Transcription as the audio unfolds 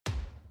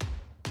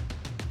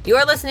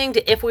You're listening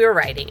to If We Were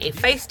Writing, a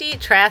feisty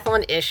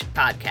triathlon-ish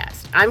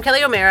podcast. I'm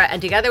Kelly O'Mara,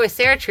 and together with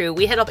Sarah True,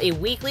 we head up a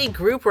weekly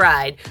group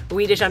ride where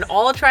we dish on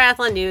all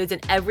triathlon news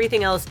and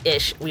everything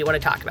else-ish we want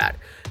to talk about.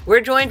 We're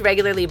joined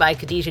regularly by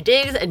Khadija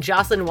Diggs and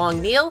Jocelyn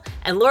Wong-Neal,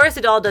 and Laura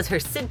Siddall does her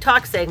Sid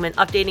Talk segment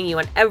updating you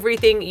on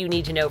everything you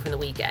need to know from the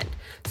weekend.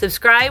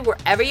 Subscribe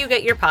wherever you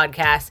get your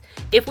podcasts.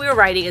 If We Were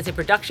Writing is a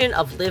production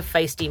of Live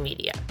Feisty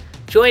Media.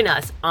 Join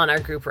us on our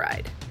group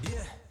ride.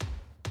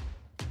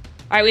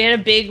 All right, we had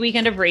a big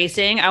weekend of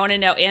racing. I want to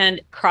know,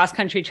 and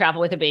cross-country travel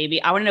with a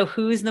baby. I want to know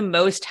who's the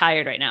most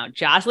tired right now.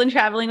 Jocelyn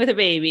traveling with a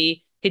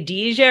baby,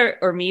 Khadija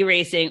or me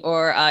racing,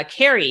 or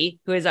Carrie,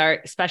 who is our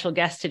special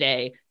guest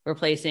today,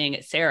 replacing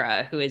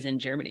Sarah, who is in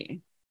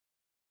Germany.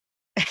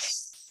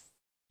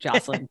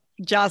 Jocelyn.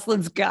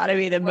 Jocelyn's got to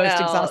be the most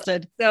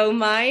exhausted. So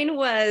mine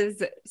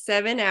was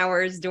 7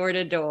 hours door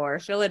to door,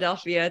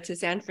 Philadelphia to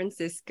San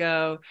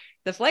Francisco.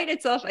 The flight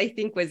itself, I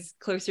think, was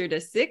closer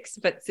to 6,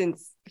 but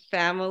since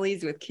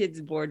families with kids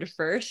board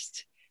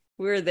first,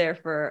 we were there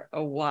for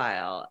a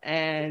while.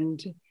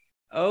 And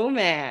oh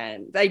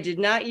man, I did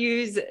not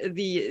use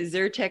the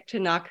Zyrtec to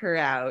knock her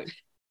out.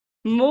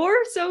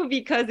 More so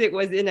because it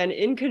was in an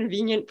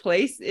inconvenient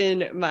place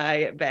in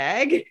my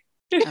bag.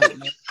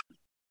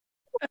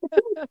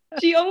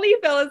 She only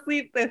fell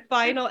asleep the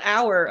final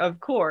hour, of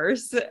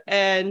course.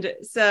 And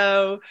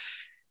so,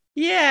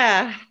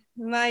 yeah,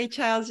 my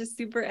child's just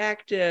super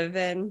active,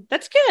 and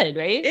that's good,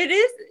 right? It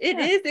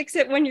is,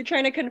 except when you're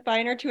trying to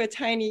confine her to a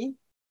tiny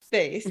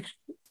space.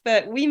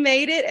 But we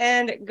made it,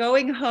 and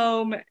going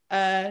home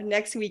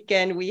next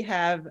weekend, we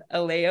have a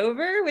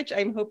layover, which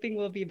I'm hoping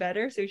will be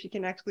better, so she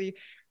can actually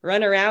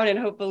run around and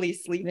hopefully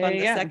sleep on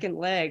the second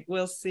leg.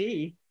 We'll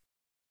see.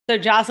 So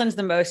Jocelyn's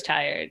the most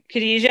tired.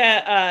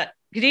 Khadija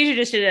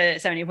just did a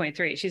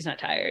 70.3. She's not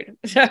tired.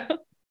 So I was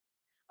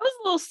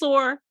a little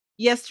sore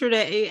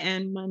yesterday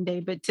and Monday,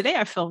 but today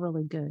I felt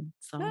really good.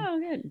 So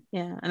good.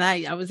 Yeah. And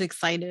I was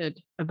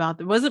excited about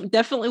it.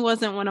 Definitely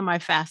wasn't one of my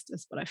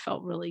fastest, but I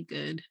felt really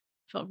good.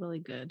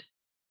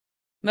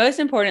 Most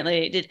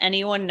importantly, did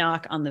anyone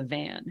knock on the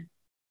van?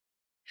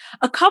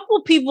 A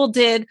couple people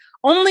did.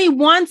 Only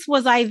once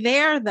was I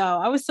there, though.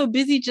 I was so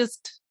busy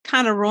just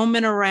kind of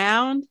roaming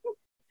around.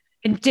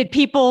 And did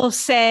people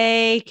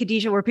say,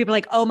 Khadija, were people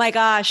like, oh my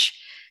gosh,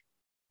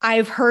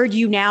 I've heard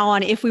you now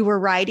on If We Were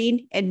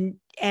Writing and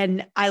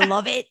I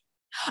love it?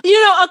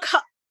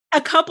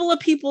 A couple of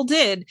people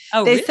did.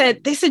 Oh, they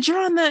really? said you're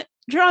on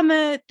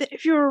the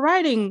If You Were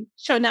Writing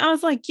show. Now I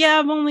was like, yeah,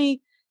 I've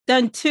only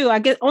done 2. I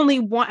guess only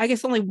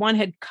one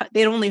had cut.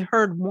 They'd only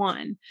heard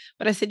one,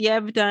 but I said, yeah,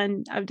 I've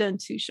done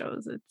 2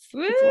 shows. It's a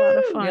lot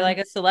of fun. You're like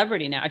a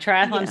celebrity now, a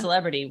triathlon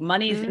celebrity.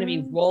 Money's going to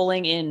be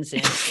rolling in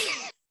soon.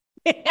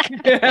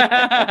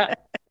 I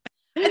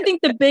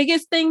think the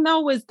biggest thing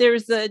though was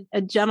there's a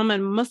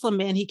gentleman, Muslim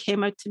man. He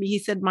came up to me. He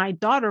said, my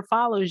daughter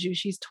follows you.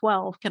 She's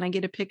 12. Can I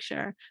get a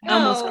picture? I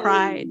almost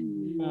cried.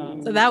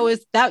 So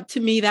that to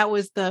me, that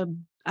was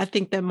I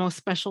think the most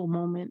special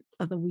moment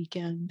of the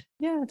weekend.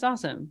 Yeah, that's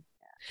awesome.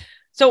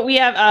 So we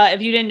have,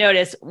 if you didn't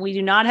notice, we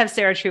do not have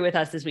Sarah True with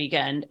us this week.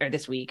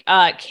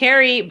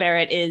 Carrie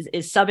Barrett is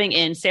subbing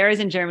in. Sarah's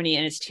in Germany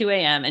and it's 2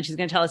 a.m. and she's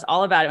going to tell us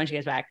all about it when she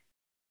gets back.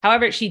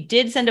 However, she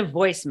did send a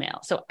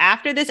voicemail. So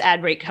after this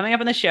ad break coming up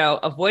on the show,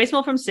 a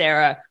voicemail from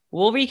Sarah.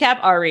 We'll recap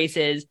our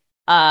races.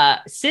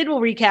 Sid will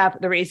recap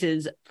the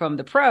races from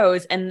the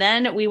pros. And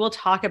then we will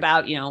talk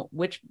about,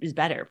 which is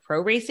better,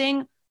 pro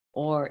racing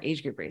or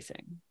age group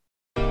racing.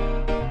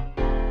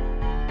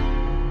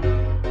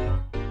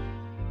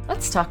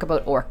 Let's talk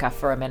about Orca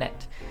for a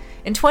minute.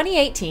 In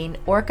 2018,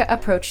 Orca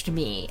approached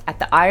me at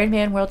the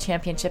Ironman World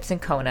Championships in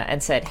Kona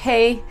and said,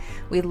 hey,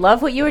 we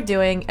love what you are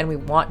doing and we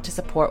want to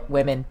support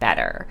women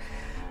better.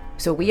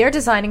 So we are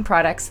designing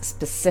products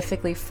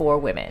specifically for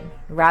women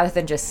rather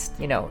than just,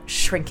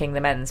 shrinking the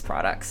men's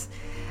products.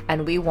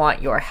 And we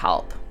want your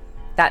help.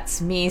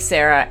 That's me,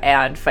 Sarah,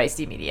 and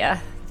Feisty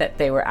Media that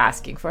they were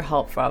asking for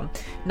help from.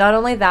 Not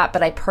only that,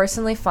 but I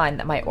personally find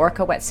that my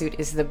Orca wetsuit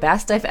is the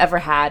best I've ever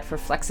had for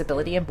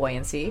flexibility and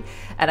buoyancy,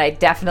 and I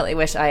definitely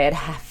wish I had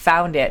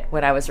found it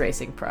when I was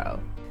racing pro.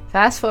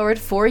 Fast forward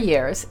 4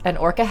 years, and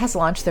Orca has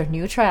launched their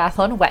new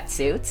triathlon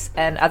wetsuits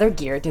and other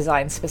gear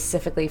designed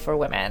specifically for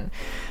women.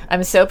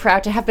 I'm so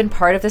proud to have been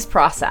part of this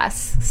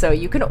process. So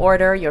you can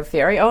order your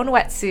very own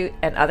wetsuit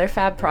and other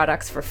fab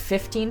products for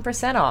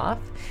 15% off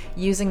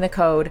using the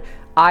code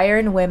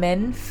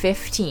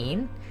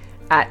IRONWOMEN15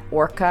 at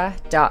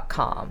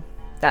orca.com.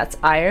 That's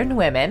Iron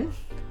Women,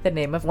 the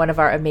name of one of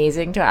our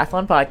amazing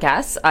triathlon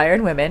podcasts,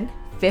 Iron Women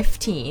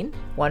 15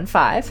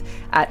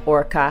 at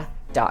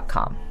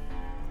orca.com.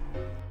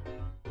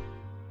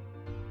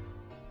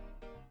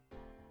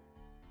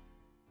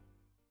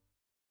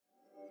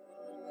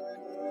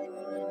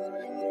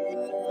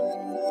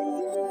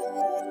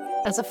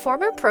 As a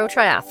former pro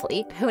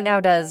triathlete who now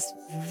does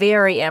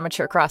very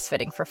amateur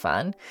CrossFitting for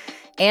fun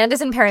and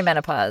is in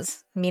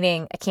perimenopause,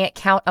 meaning I can't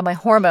count on my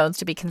hormones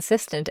to be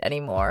consistent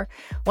anymore,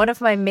 one of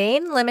my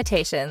main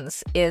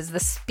limitations is the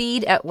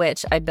speed at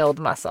which I build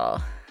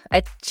muscle.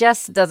 It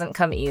just doesn't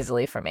come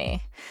easily for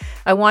me.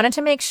 I wanted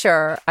to make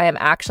sure I am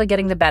actually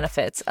getting the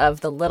benefits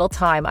of the little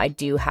time I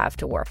do have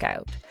to work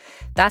out.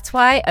 That's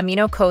why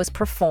AminoCo's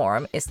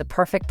Perform is the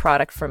perfect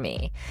product for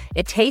me.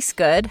 It tastes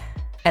good,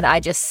 and I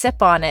just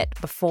sip on it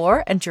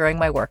before and during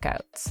my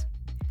workouts.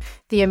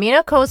 The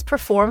AminoCo's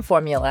Perform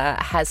formula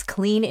has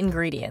clean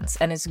ingredients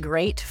and is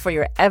great for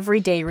your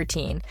everyday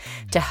routine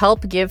to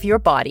help give your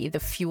body the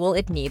fuel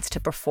it needs to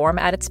perform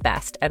at its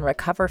best and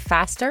recover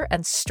faster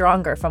and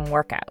stronger from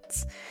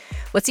workouts.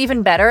 What's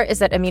even better is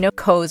that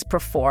AminoCo's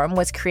Perform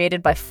was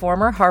created by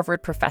former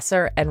Harvard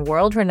professor and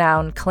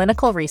world-renowned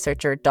clinical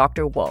researcher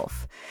Dr.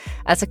 Wolf.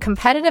 As a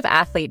competitive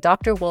athlete,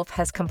 Dr. Wolf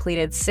has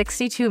completed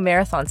 62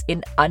 marathons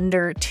in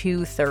under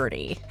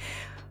 2:30.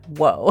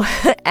 Whoa,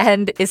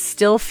 and is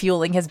still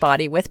fueling his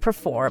body with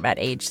Perform at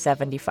age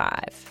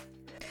 75.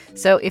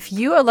 So if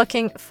you are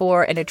looking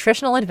for a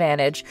nutritional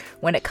advantage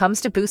when it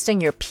comes to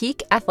boosting your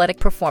peak athletic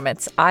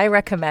performance, I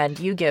recommend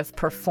you give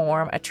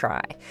Perform a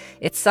try.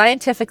 It's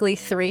scientifically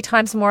 3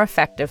 times more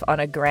effective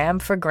on a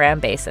gram-for-gram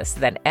basis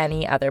than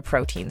any other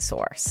protein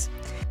source.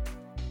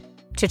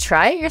 To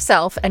try it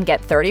yourself and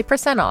get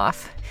 30%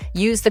 off,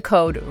 use the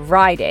code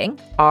RIDING,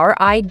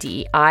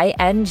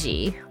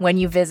 RIDING, when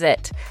you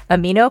visit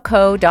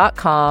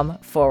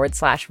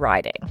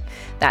aminoco.com/riding.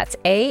 That's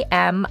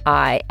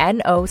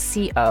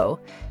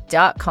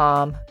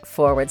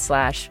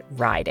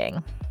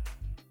AMINOCO.com/riding.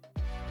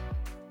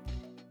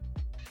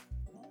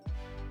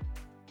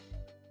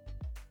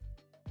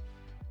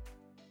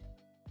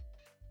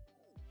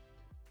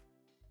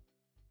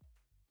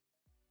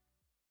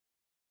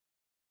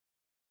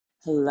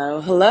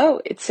 Hello.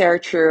 It's Sarah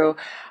True.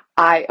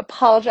 I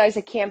apologize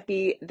I can't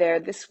be there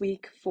this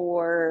week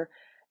for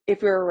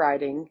If We Were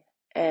Riding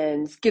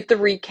and get the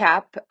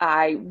recap.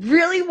 I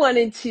really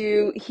wanted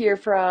to hear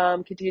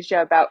from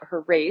Khadijah about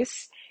her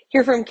race,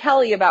 hear from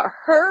Kelly about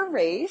her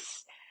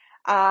race,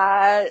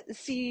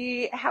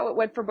 see how it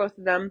went for both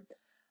of them.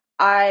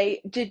 I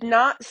did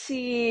not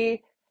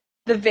see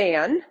the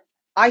van.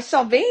 I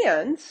saw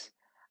vans,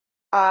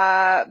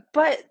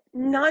 but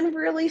none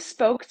really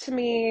spoke to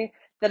me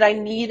that I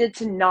needed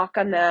to knock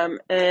on them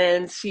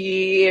and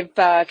see if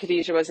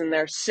Khadijah was in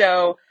there.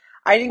 So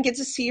I didn't get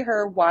to see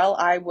her while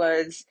I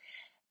was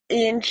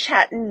in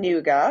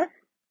Chattanooga.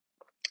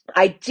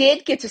 I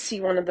did get to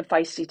see one of the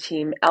feisty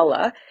team,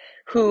 Ella,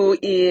 who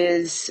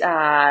is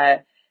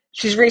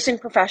she's racing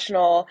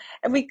professional,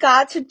 and we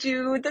got to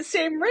do the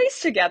same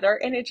race together,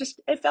 and it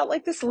felt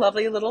like this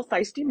lovely little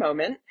feisty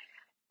moment,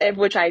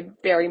 which I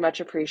very much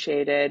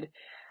appreciated.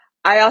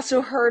 I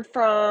also heard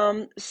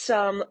from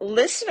some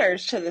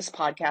listeners to this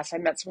podcast. I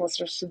met some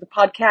listeners to the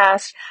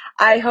podcast.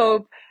 I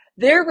hope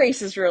their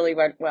races really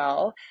went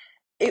well.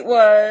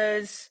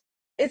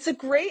 It's a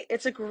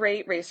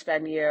great race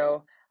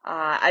venue.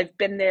 I've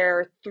been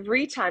there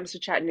 3 times to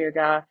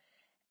Chattanooga.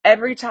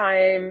 Every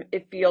time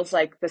it feels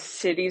like the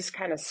city's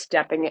kind of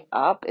stepping it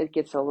up. It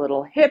gets a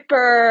little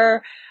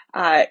hipper.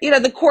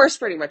 The course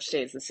pretty much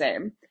stays the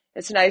same.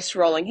 It's nice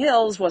rolling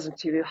hills, wasn't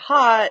too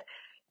hot.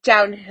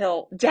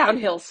 Downhill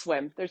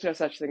swim. There's no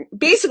such thing.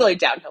 Basically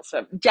downhill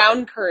swim,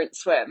 down current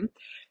swim.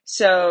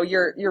 So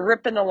you're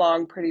ripping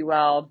along pretty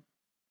well.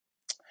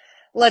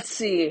 Let's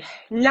see.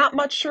 Not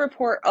much to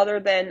report other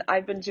than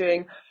I've been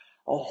doing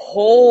a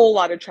whole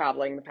lot of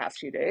traveling the past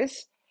few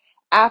days.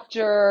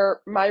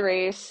 After my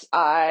race,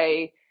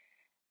 I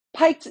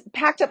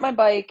packed up my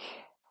bike,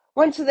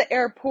 went to the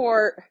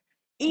airport,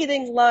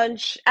 eating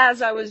lunch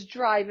as I was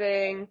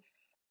driving,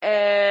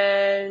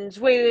 and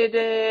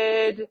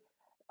waited,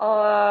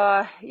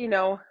 a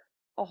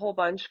whole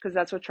bunch, because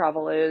that's what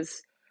travel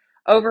is.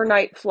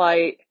 Overnight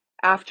flight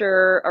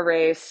after a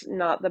race,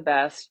 not the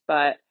best,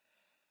 but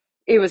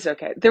it was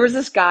okay. There was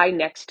this guy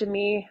next to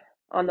me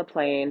on the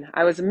plane.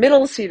 I was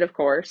middle seat, of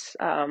course,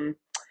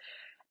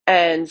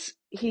 and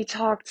he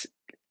talked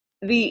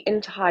the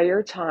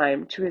entire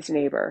time to his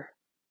neighbor,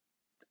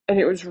 and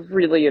it was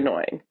really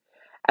annoying.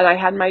 And I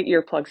had my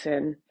earplugs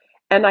in,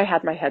 and I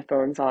had my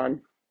headphones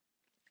on,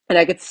 and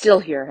I could still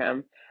hear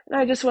him. And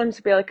I just wanted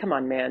to be like, come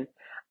on, man.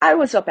 I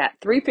was up at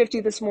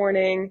 3:50 this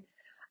morning.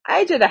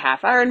 I did a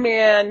half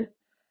Ironman.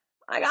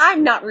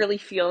 I'm not really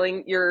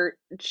feeling your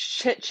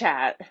chit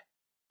chat,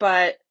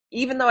 but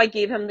even though I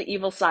gave him the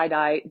evil side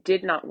eye, it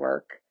did not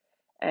work,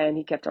 and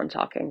he kept on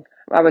talking.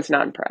 I was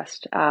not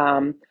impressed.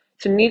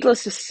 So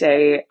needless to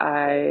say,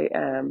 I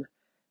am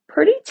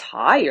pretty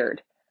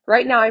tired.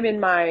 Right now, I'm in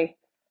my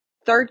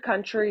 3rd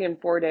country in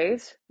 4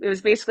 days. It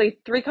was basically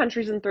 3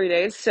 countries in 3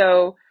 days.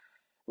 So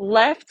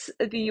left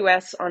the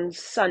US on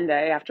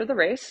Sunday after the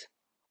race,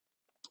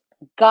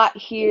 got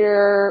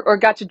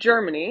to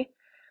Germany,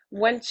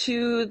 went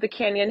to the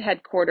Canyon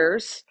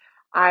headquarters.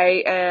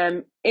 I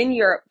am in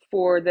Europe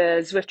for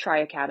the Zwift Tri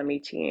Academy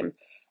team,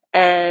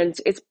 and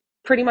it's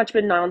pretty much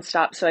been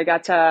nonstop. So I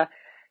got to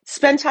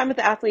spend time with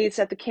the athletes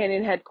at the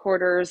Canyon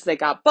headquarters. They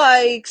got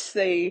bikes.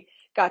 They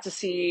got to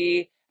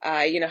see,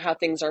 how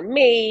things are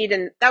made,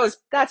 and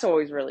that's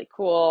always really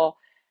cool.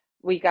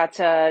 We got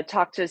to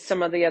talk to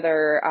some of the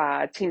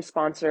other team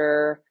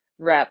sponsor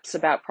reps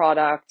about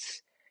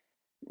products.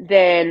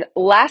 Then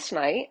last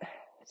night,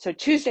 so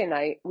Tuesday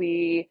night,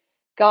 we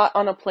got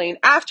on a plane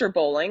after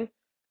bowling.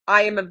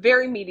 I am a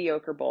very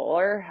mediocre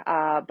bowler,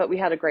 but we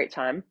had a great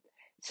time.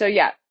 So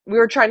yeah, we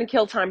were trying to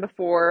kill time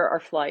before our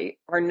flight,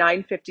 our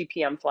 9:50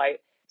 p.m. flight.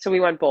 So we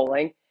went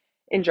bowling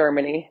in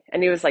Germany,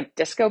 and it was like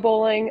disco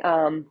bowling,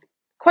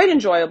 quite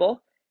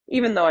enjoyable,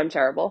 even though I'm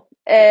terrible.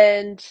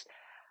 And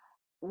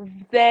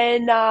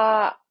then,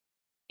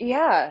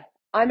 yeah,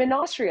 I'm in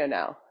Austria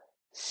now.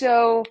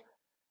 So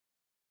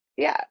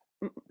yeah,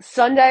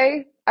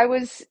 Sunday I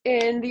was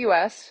in the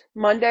US,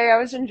 Monday I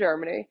was in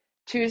Germany,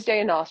 Tuesday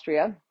in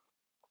Austria.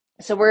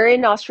 So we're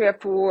in Austria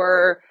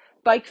for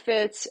bike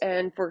fits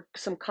and for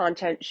some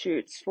content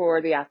shoots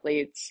for the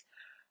athletes.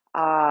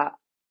 Uh,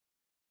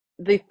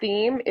 the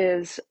theme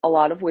is a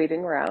lot of waiting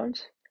around.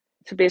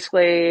 So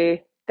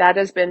basically, that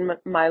has been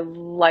my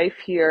life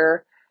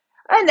here,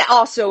 and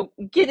also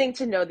getting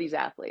to know these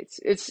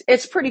athletes.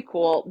 It's pretty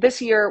cool.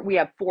 This year we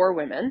have 4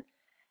 women,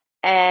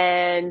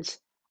 and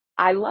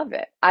I love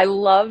it. I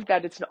love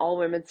that it's an all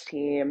women's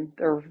team.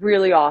 They're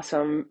really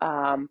awesome.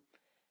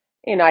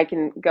 I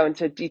can go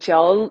into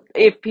detail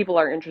if people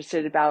are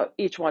interested about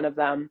each one of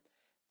them,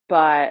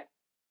 but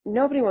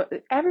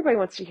everybody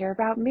wants to hear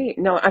about me.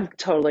 No, I'm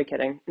totally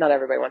kidding. Not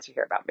everybody wants to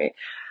hear about me.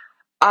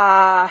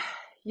 Uh,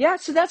 yeah,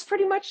 so that's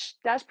pretty much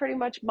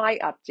my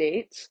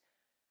update.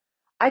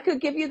 I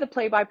could give you the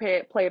play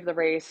of the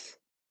race.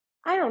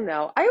 I don't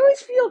know. I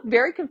always feel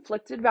very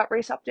conflicted about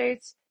race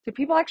updates. Do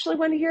people actually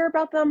want to hear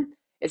about them?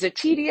 Is it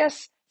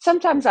tedious?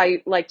 Sometimes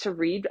I like to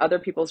read other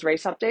people's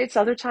race updates.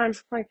 Other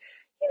times, I'm like,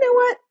 you know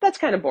what? That's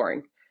kind of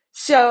boring.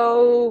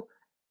 So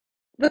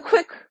the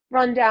quick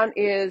rundown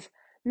is,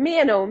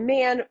 man, oh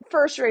man,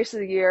 first race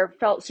of the year,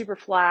 felt super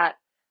flat.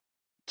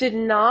 Did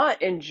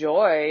not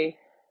enjoy,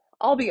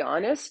 I'll be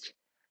honest,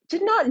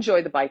 did not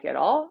enjoy the bike at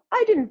all.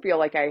 I didn't feel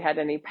like I had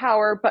any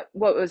power, but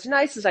what was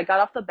nice is I got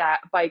off the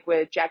bike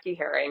with Jackie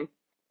Herring,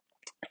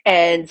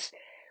 and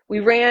we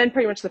ran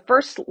pretty much the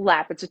first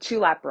lap. It's a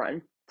 2-lap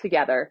run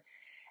together.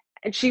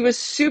 And she was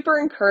super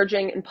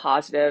encouraging and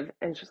positive.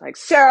 And she's like,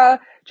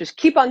 Sarah, just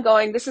keep on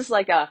going. This is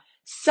like a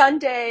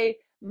Sunday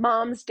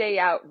mom's day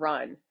out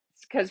run.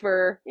 Because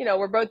we're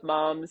both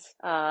moms.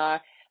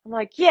 I'm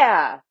like,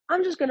 yeah,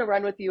 I'm just going to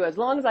run with you as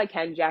long as I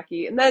can,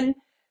 Jackie. And then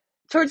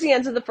towards the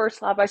end of the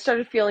first lap, I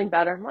started feeling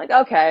better. I'm like,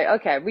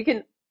 okay, we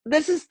can,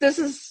 this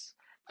is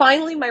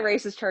finally my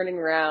race is turning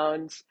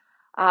around.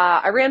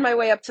 I ran my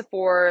way up to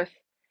fourth.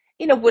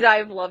 Would I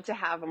have loved to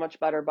have a much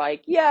better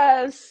bike?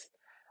 Yes.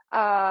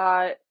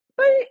 But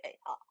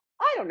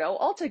I don't know.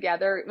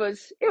 Altogether, it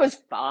was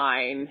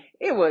fine.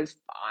 It was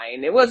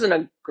fine. It wasn't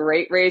a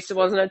great race. It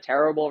wasn't a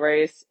terrible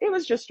race. It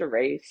was just a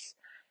race.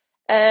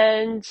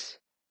 And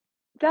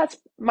that's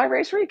my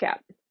race recap.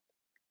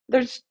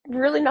 There's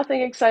really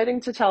nothing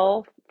exciting to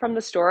tell from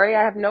the story.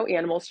 I have no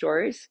animal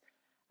stories.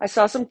 I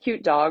saw some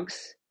cute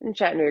dogs in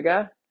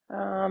Chattanooga,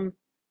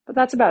 but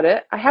that's about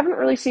it. I haven't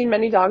really seen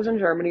many dogs in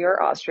Germany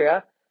or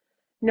Austria.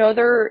 No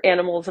other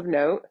animals of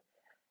note.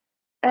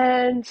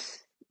 And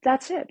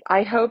that's it.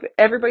 I hope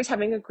everybody's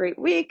having a great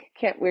week.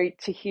 Can't wait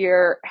to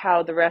hear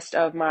how the rest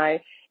of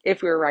my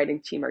If We Were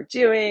Riding team are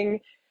doing.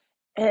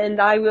 And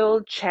I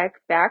will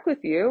check back with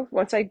you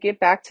once I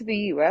get back to the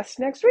US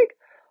next week.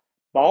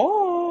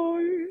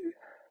 Bye.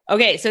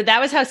 Okay, so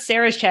that was how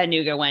Sarah's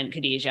Chattanooga went,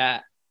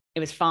 Khadijah. It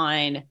was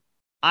fine.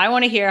 I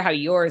want to hear how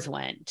yours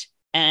went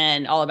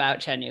and all about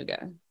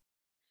Chattanooga.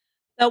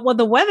 Well,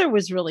 the weather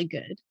was really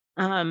good.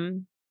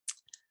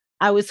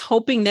 I was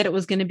hoping that it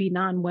was going to be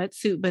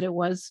non-wetsuit, but it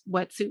was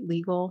wetsuit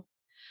legal.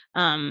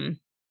 It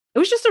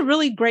was just a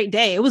really great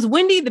day. It was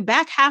windy. The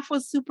back half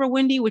was super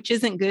windy, which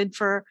isn't good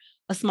for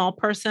a small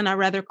person. I'd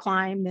rather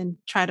climb than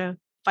try to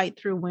fight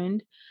through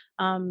wind.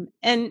 And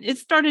it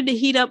started to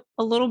heat up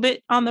a little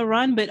bit on the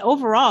run, but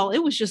overall, it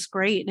was just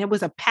great. And it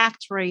was a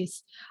packed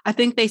race. I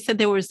think they said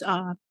there was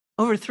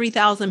over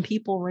 3,000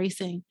 people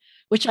racing,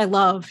 which I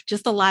love.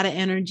 Just a lot of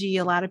energy,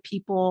 a lot of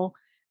people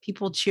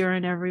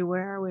cheering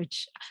everywhere,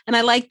 and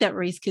I like that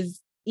race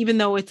because even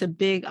though it's a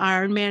big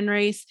Ironman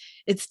race,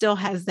 it still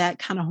has that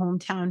kind of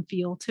hometown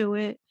feel to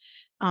it.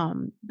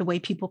 The way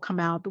people come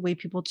out, the way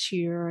people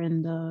cheer,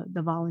 and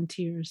the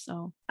volunteers.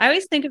 So I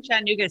always think of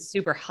Chattanooga as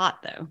super hot,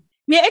 though.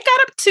 Yeah, it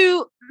got up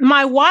to,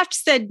 my watch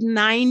said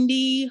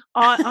 90,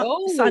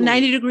 so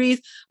 90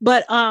 degrees,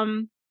 but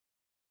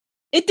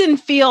it didn't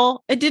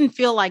feel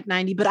like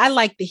 90, but I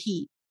like the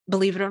heat.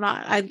 Believe it or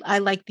not, I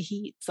like the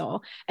heat.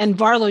 So, and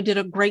Varlo did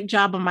a great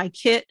job on my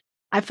kit.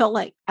 It felt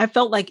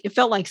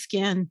like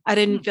skin. I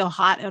didn't feel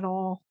hot at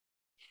all.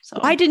 So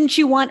why didn't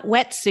you want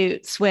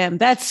wetsuit swim?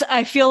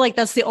 I feel like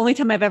that's the only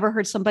time I've ever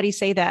heard somebody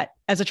say that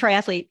as a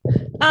triathlete.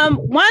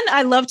 One,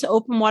 I love to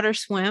open water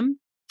swim.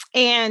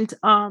 And 2,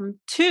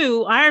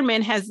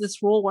 Ironman has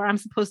this rule where I'm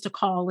supposed to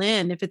call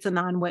in if it's a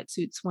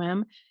non-wetsuit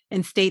swim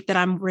and state that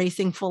I'm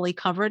racing fully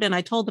covered. And I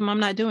told them I'm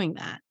not doing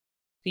that.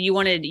 So you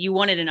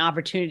wanted an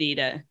opportunity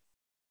to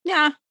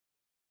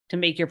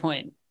make your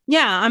point.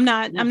 Yeah, I'm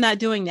not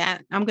doing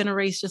that. I'm going to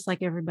race just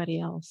like everybody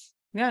else.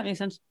 Yeah, that makes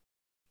sense.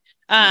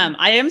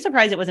 I am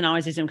surprised it wasn't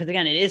always assumed because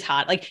again, it is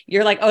hot. Like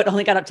you're like, oh, it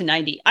only got up to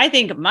 90. I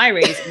think my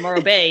race,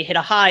 Morro Bay, hit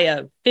a high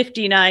of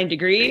 59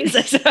 degrees.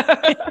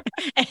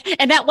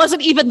 And that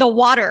wasn't even the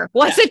water,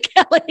 was it,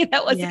 Kelly?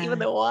 That wasn't even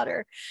the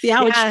water. See,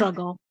 I would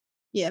struggle.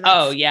 Yeah.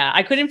 Oh yeah.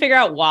 I couldn't figure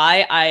out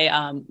why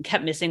I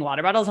kept missing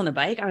water bottles on the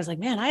bike. I was like,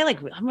 man,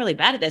 I'm really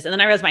bad at this. And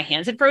then I realized my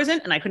hands had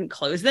frozen and I couldn't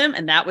close them.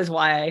 And that was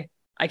why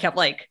I kept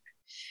like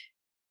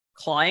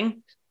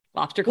clawing,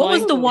 lobster clawing. What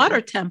was the water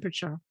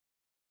temperature?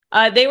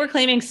 They were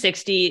claiming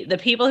 60. The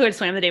people who had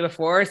swam the day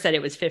before said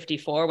it was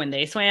 54 when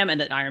they swam, and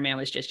that Ironman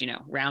was just,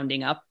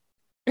 rounding up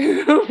 5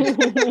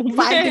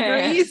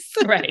 degrees.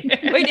 Right.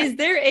 Wait, is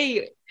there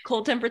a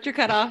cold temperature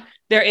cutoff?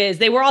 There is.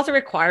 They were also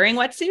requiring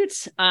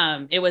wetsuits.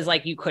 It was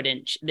like you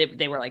couldn't.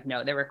 They were like,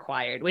 no, they're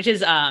required, which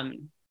is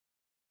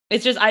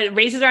it's just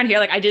races around here.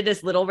 Like I did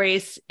this little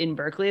race in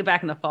Berkeley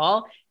back in the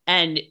fall,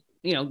 and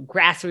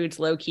grassroots,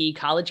 low key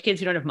college kids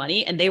who don't have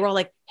money, and they were all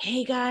like,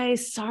 hey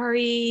guys,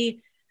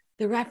 sorry.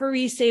 The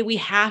referees say we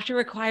have to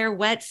require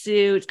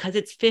wetsuits because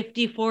it's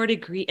 54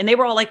 degrees. And they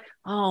were all like,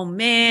 oh,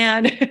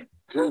 man.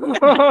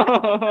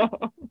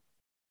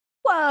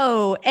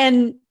 Whoa.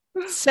 And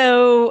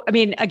so, I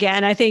mean,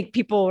 again, I think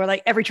people were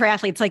like, every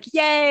triathlete's like,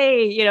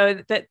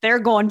 yay, that they're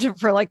going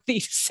for like the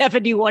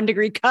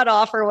 71-degree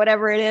cutoff or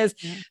whatever it is.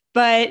 Yeah.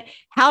 But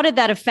how did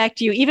that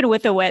affect you, even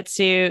with a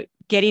wetsuit,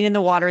 getting in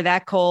the water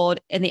that cold?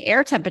 And the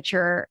air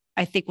temperature,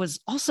 I think, was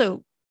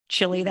also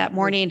chilly that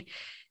morning.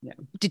 Yeah.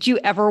 Did you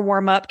ever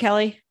warm up,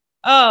 Kelly?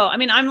 Oh, I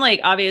mean, I'm like,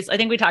 obvious. I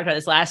think we talked about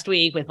this last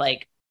week with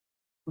like,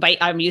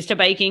 I'm used to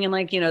biking in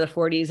like, the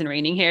 40s and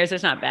raining here. So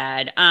it's not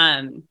bad.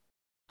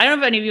 I don't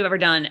know if any of you have ever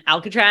done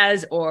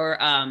Alcatraz or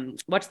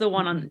what's the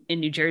one in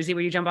New Jersey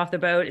where you jump off the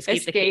boat?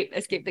 Escape the Cape.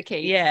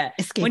 Yeah.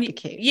 Escape the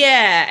Cape.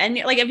 Yeah. And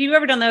like, if you've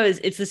ever done those,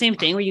 it's the same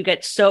thing where you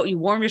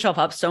warm yourself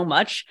up so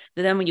much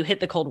that then when you hit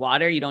the cold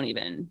water,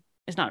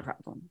 it's not a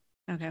problem.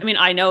 Okay. I mean,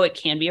 I know it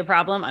can be a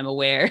problem. I'm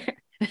aware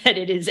that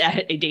it is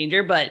a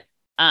danger, but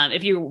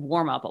if you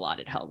warm up a lot,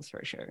 it helps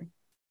for sure.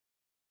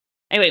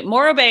 Anyway,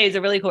 Morro Bay is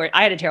a really cool.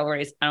 I had a terrible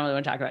race. I don't really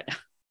want to talk about it.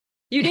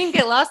 You didn't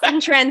get lost in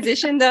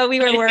transition, though. We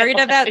were worried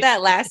about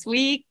that last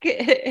week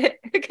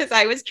because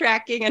I was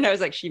tracking and I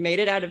was like, she made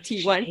it out of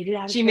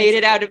T1. She made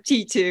it out of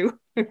T2.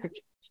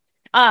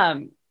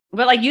 But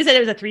like you said, it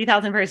was a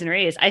 3,000 person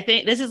race. I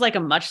think this is like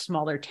a much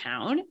smaller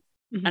town.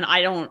 Mm-hmm. And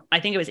I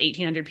think it was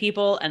 1,800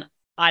 people. And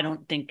I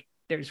don't think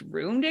there's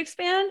room to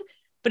expand,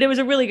 but it was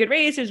a really good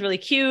race. It was really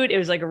cute. It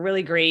was like a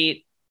really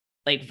great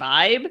like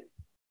vibe.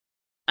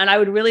 And I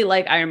would really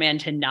like Ironman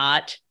to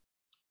not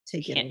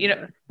take it,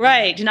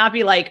 to not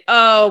be like,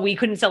 oh, we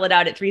couldn't sell it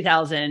out at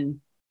 3,000.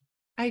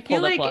 I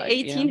feel like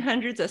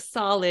 1,800's a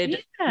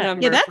solid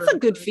number. Yeah, that's a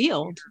good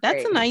field.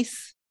 That's a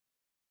nice,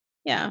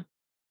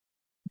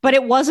 But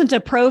it wasn't a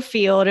pro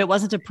field. It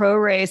wasn't a pro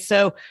race.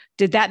 So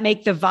did that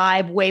make the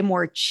vibe way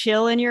more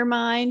chill in your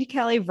mind,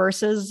 Kelly,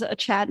 versus a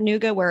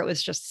Chattanooga where it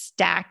was just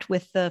stacked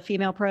with the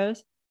female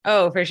pros?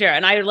 Oh, for sure.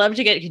 And I would love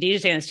to get Khadijah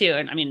saying this too.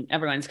 And I mean,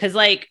 everyone's because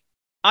like,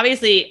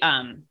 obviously,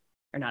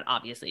 or not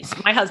obviously.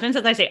 My husband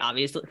says I say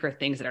obvious for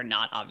things that are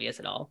not obvious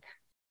at all.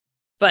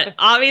 But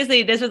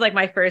obviously, this was like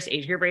my first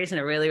age group race in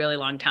a really, really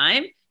long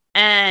time.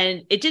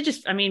 And it did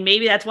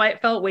maybe that's why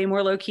it felt way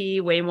more low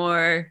key, way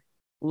more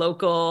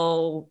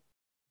local,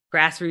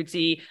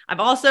 grassrootsy. I've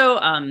also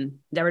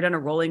never done a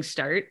rolling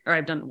start, or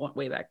I've done one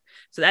way back.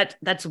 So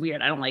that's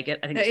weird. I don't like it.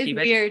 I think it's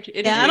stupid. Weird.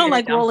 I don't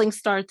like rolling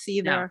starts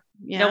either.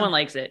 No one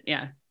likes it.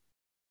 Yeah.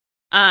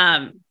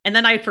 And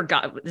then I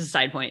forgot, this is a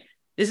side point.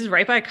 This is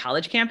right by a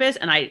college campus.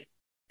 And I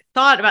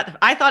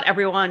thought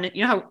everyone,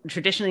 how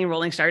traditionally in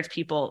rolling starts,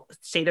 people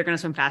say they're going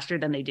to swim faster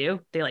than they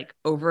do. They like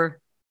over.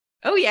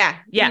 Oh yeah.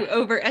 You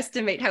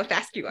overestimate how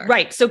fast you are.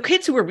 Right. So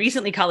kids who were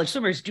recently college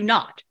swimmers do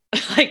not,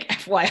 like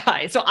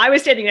FYI. So I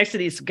was standing next to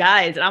these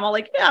guys and I'm all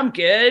like, yeah, I'm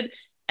good.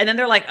 And then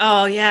they're like,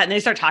 oh yeah. And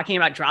they start talking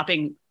about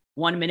dropping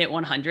 1 minute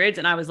 100s.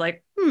 And I was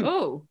like,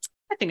 I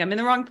think I'm in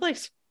the wrong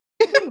place.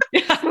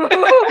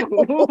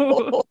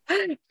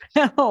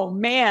 Oh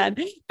man,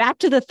 back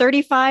to the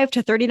 35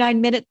 to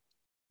 39 minute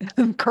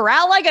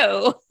corral I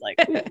go.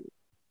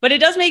 But it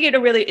does make it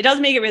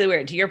really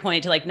weird, to your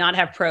point, to like not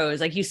have pros.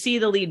 Like you see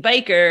the lead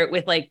biker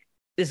with like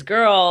this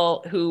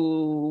girl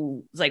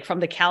who's like from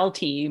the Cal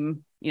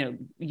team,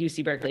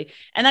 UC Berkeley,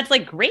 and that's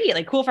like great,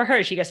 like cool for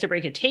her. She gets to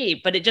break a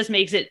tape, but it just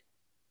makes it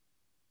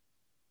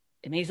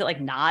like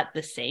not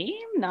the same,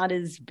 not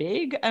as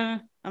big.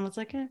 I was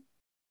like,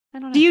 I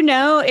don't know. Do you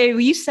know,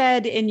 you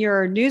said in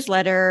your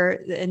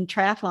newsletter in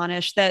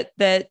Triathlonish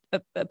that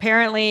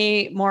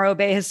apparently Morro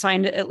Bay has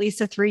signed at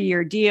least a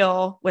 3-year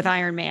deal with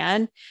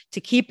Ironman to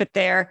keep it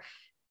there.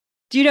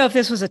 Do you know if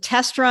this was a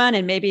test run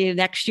and maybe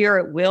next year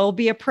it will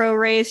be a pro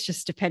race,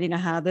 just depending on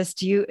how this,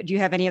 do you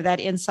have any of that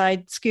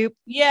inside scoop?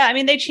 Yeah. I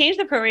mean, they change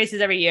the pro races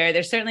every year.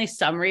 There's certainly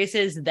some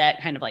races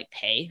that kind of like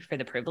pay for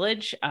the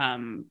privilege,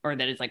 or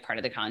that is like part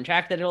of the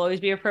contract that it'll always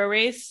be a pro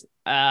race.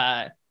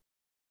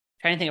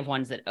 Trying to think of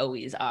ones that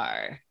always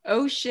are.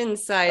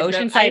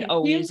 Oceanside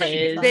always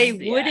is. They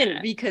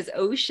wouldn't, because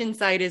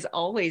Oceanside is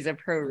always a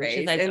pro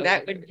race, and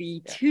that would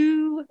be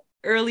too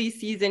early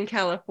season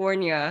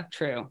California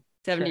True.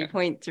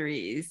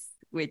 70.3s,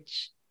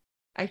 which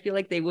I feel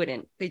like they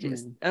wouldn't. They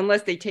just,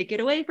 unless they take it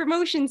away from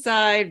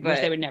Oceanside, but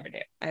which they would never do.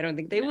 I don't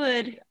think they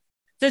would.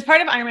 So it's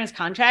part of Ironman's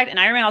contract, and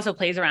Ironman also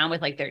plays around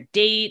with like their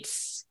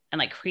dates and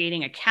like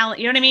creating a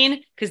calendar. You know what I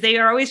mean? Because they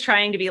are always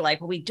trying to be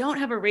like, well, we don't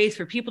have a race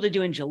for people to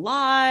do in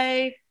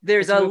July.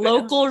 There's a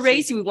local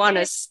race we want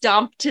to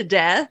stomp to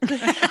death.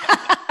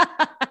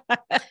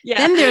 Yeah.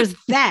 Then there's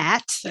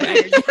that.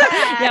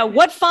 Yeah.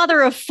 What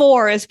father of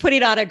four is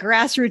putting on a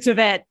grassroots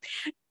event?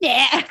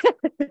 Yeah.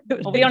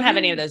 Well, we don't have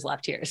any of those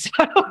left here, so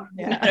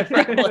not a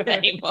problem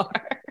anymore.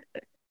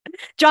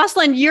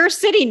 Jocelyn, you're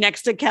sitting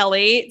next to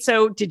Kelly.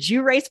 So did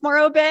you race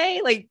Morro Bay?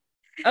 Like,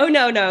 oh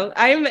no.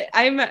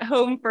 I'm at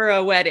home for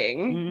a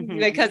wedding. Mhm.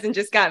 My cousin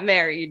just got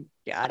married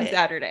got on it.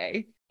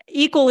 Saturday.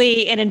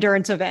 Equally an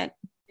endurance event.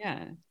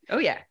 Yeah. Oh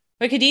yeah.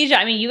 But Khadijah,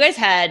 I mean, you guys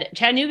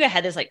Chattanooga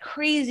had this like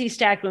crazy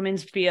stacked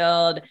women's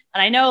field.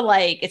 And I know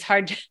like it's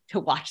hard to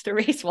watch the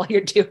race while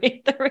you're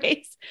doing the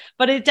race,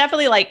 but it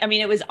definitely like, I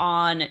mean, it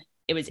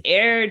was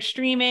aired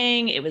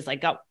streaming. It was like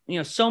got,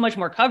 so much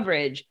more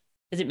coverage.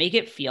 Does it make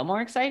it feel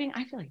more exciting?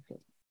 I feel like it feels.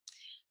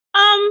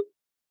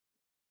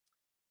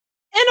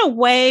 In a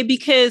way,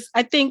 because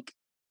I think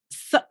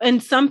in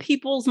some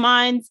people's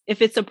minds,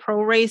 if it's a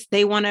pro race,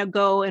 they want to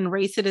go and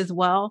race it as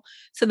well.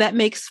 So that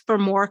makes for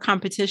more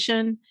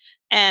competition.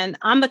 And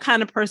I'm the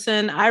kind of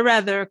person, I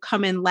rather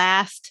come in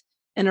last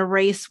in a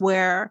race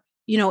where,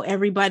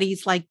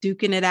 everybody's like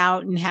duking it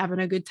out and having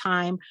a good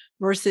time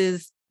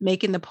versus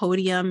making the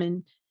podium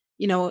and,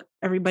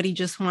 everybody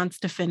just wants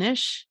to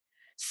finish.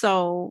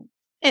 So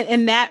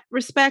in that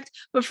respect,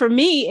 but for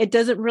me, it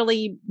doesn't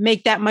really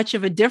make that much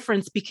of a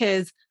difference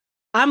because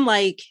I'm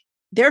like,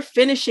 they're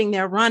finishing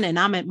their run and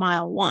I'm at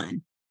mile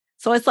 1.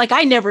 So it's like,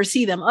 I never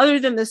see them other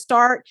than the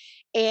start.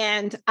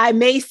 And I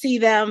may see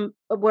them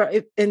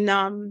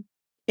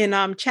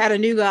in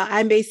Chattanooga,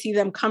 I may see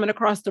them coming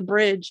across the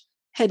bridge,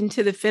 heading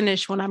to the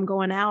finish when I'm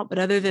going out. But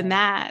other than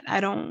that,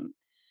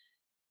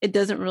 it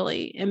doesn't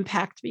really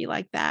impact me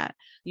like that.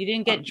 You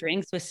didn't get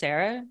drinks with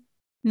Sarah?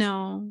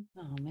 No.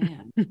 Oh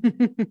man.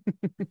 And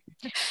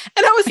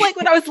I was like,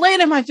 when I was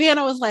laying in my van,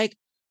 I was like,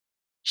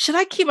 should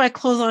I keep my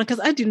clothes on? Because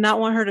I do not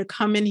want her to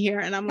come in here.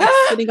 And I'm like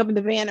sitting up in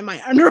the van in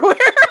my underwear.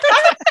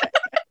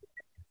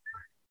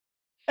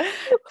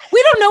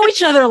 We don't know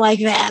each other like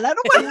that. I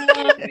don't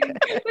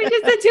want We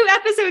just did 2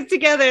 episodes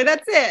together.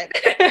 That's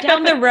it.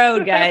 Down the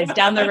road, guys.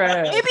 Down the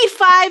road. maybe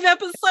 5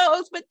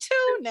 episodes, but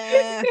 2,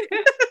 nah.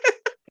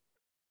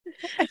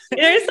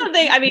 There's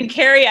something, I mean,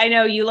 Carrie, I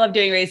know you love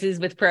doing races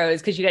with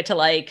pros because you get to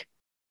like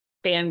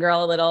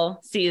fangirl a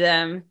little, see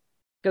them,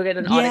 go get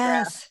an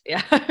autograph.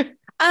 Yeah.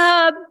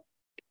 Have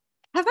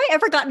I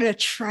ever gotten a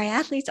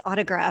triathlete's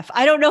autograph?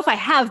 I don't know if I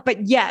have,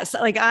 but yes,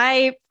 like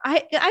I've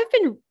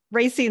been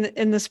racing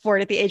in the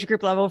sport at the age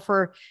group level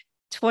for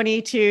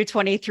 22,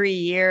 23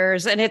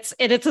 years. And it's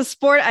a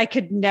sport I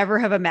could never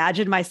have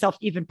imagined myself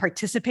even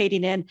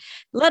participating in,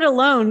 let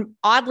alone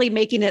oddly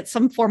making it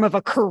some form of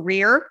a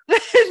career,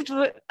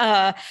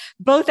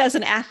 both as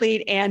an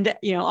athlete and,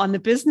 on the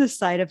business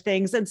side of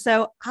things. And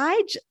so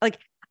I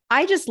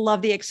just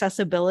love the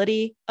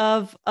accessibility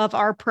of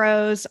our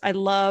pros. I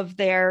love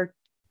their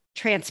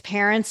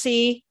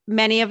transparency,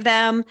 many of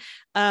them.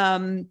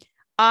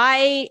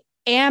 I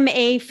am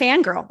a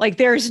fangirl. Like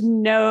there's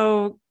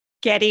no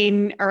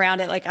getting around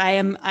it. Like I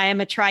am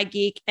a tri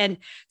geek. And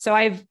so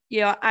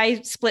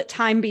I split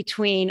time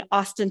between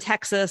Austin,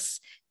 Texas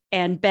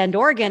and Bend,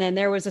 Oregon. And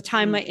there was a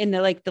time in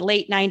the late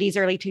 90s,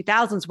 early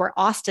 2000s where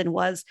Austin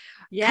was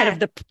kind of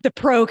the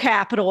pro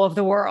capital of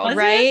the world, Was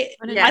right?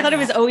 Yes. I thought it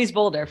was always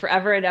Boulder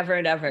forever and ever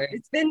and ever.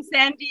 It's been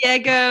San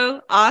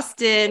Diego,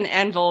 Austin,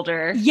 and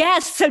Boulder.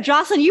 Yes. So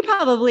Jocelyn, you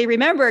probably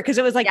remember because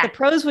it was like Yeah. the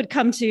pros would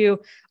come to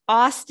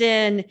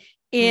Austin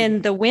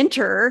in the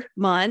winter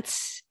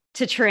months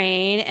to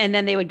train, and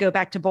then they would go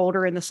back to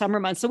Boulder in the summer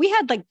months. So we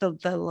had like the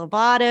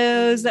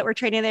Lovatos that were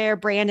training there,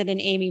 Brandon and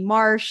Amy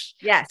Marsh.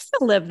 Yes.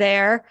 Still live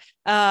there.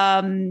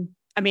 I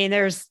mean,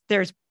 there's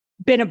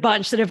been a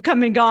bunch that have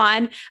come and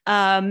gone.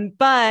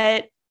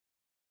 But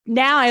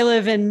now I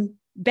live in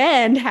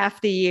Bend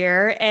half the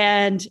year,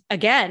 and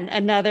again,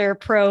 another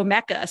pro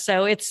mecca.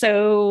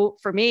 So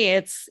for me,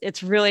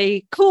 it's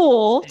really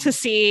cool to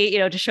see,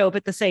 to show up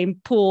at the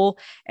same pool,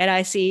 and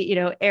I see,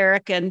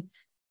 Eric and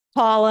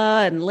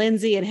Paula and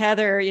Lindsay and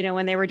Heather,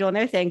 when they were doing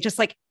their thing, just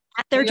like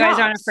at their You guys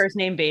are on a jobs. first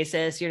name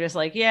basis. You're just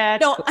like, yeah,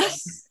 it's No, cool.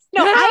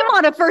 No, I'm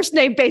on a first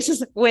name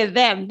basis with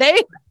them.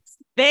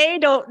 They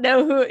don't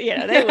know who,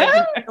 they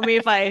wouldn't know me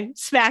if I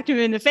smacked him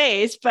in the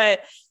face,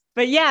 but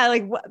yeah,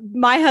 like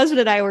my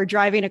husband and I were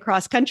driving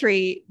across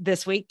country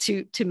this week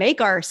to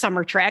make our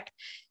summer trek,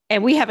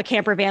 and we have a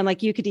camper van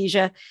like you,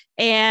 Khadijah,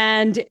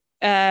 and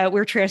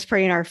we're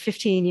transporting our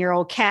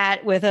 15-year-old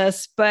cat with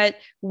us, but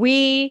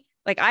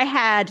I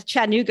had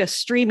Chattanooga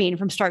streaming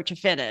from start to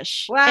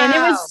finish. Wow. And it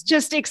was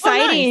just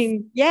exciting. Oh,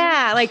 nice.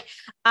 Yeah. Like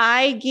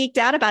I geeked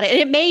out about it.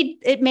 And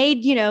it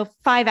made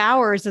 5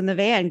 hours in the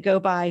van go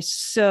by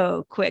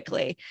so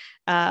quickly.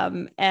 I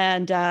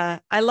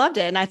loved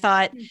it. And I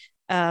thought,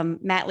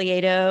 Matt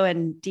Lieto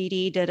and Dee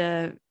Dee did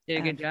a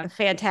good job. a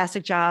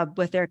fantastic job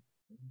with their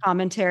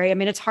commentary. I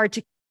mean, it's hard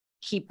to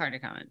keep Hard to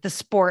comment. the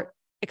sport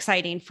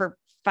exciting for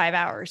 5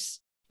 hours.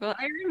 Well,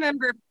 I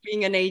remember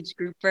being an age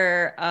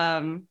grouper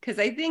because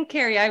I think,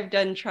 Carrie, I've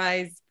done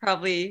tries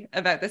probably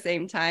about the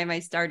same time. I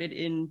started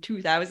in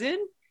 2000.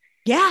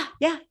 Yeah,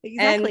 exactly.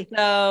 And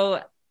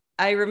so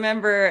I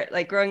remember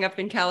like growing up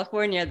in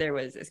California, there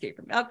was Escape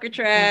from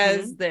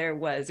Alcatraz, there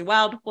was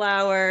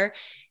Wildflower.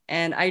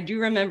 And I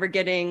do remember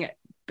getting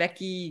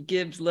Becky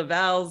Gibbs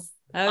Laval's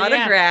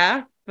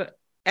autograph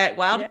at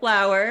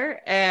Wildflower.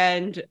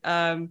 And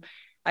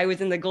I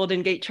was in the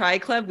Golden Gate Tri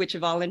Club, which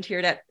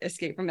volunteered at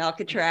Escape from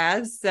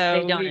Alcatraz.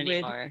 So They don't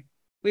anymore.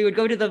 we would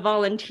go to the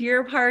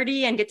volunteer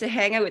party and get to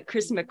hang out with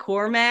Chris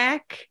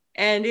McCormack.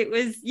 And it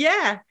was,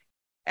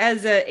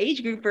 as an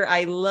age grouper,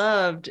 I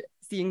loved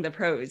seeing the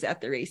pros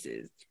at the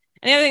races.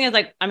 And the other thing is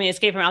like, I mean,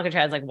 Escape from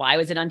Alcatraz, like, why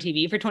was it on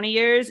TV for 20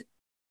 years?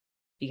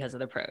 Because of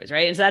the pros,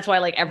 right? And so that's why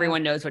like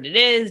everyone knows what it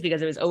is,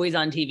 because it was always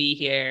on TV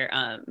here.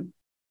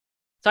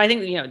 So I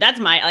think,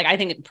 that's I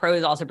think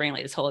pros also bring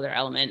like this whole other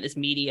element, this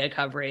media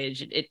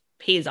coverage. It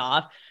pays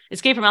off.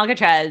 Escape from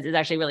Alcatraz is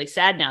actually really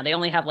sad now. They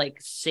only have like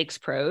 6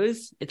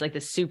 pros. It's like the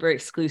super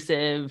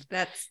exclusive.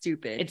 That's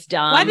stupid. It's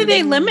dumb. Why do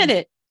they limit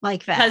it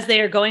like that? Because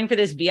they are going for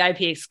this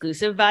VIP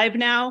exclusive vibe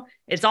now.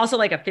 It's also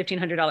like a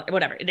 $1,500,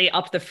 whatever. They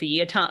up the fee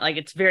a ton. Like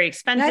it's very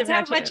expensive.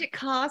 That's how much it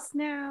costs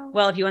now.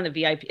 Well, if you want the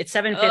VIP, it's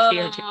 $750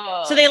 or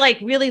 $2. So they like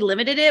really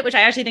limited it, which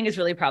I actually think is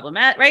really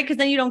problematic, right? Because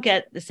then you don't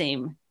get the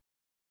same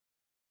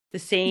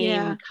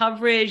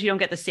coverage. You don't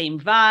get the same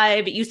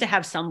vibe. It used to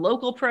have some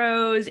local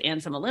pros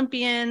and some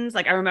Olympians.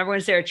 Like I remember when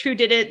Sarah True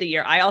did it the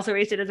year I also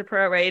raced it as a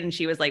pro, right? And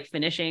she was like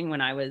finishing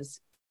when I was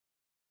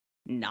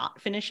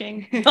not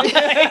finishing. I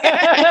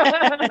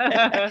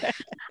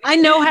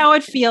know how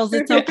it feels.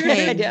 It's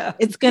okay.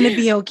 It's going to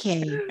be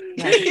okay.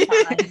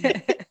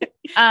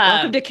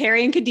 Welcome to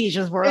Carrie and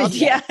Khadijah's world.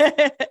 Yeah.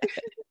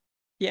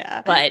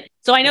 But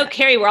so I know,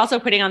 Carrie, we're also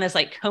putting on this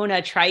like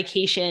Kona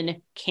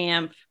Trication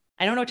camp.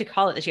 I don't know what to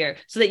call it this year,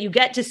 so that you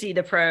get to see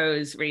the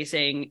pros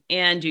racing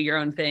and do your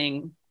own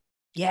thing.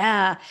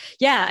 Yeah.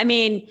 I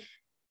mean,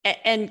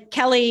 and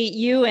Kelly,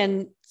 you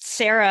and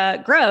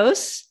Sarah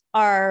Gross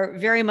are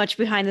very much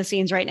behind the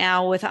scenes right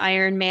now with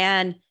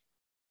Ironman,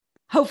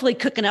 hopefully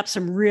cooking up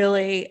some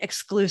really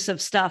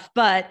exclusive stuff.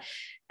 But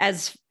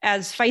as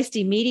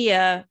Feisty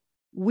Media,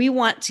 we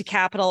want to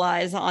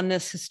capitalize on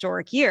this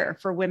historic year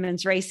for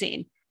women's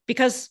racing,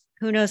 because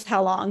who knows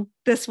how long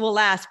this will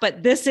last,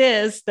 but this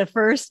is the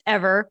first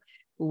ever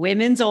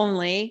women's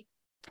only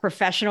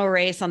professional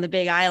race on the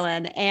Big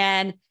Island.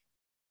 And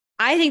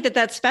I think that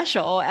that's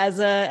special as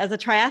a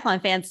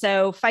triathlon fan.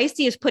 So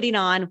Feisty is putting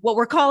on what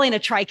we're calling a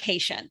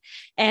trication.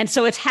 And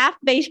so it's half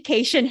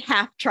vacation,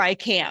 half tri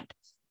camp.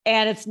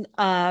 And it's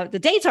the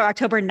dates are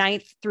October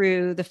 9th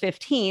through the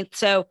 15th.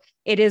 So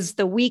it is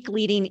the week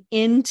leading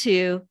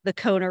into the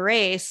Kona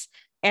race.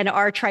 And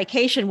our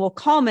trication will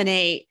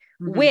culminate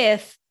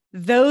with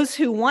those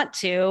who want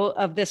to,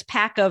 of this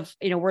pack of,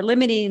 we're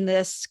limiting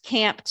this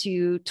camp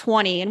to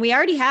 20. And we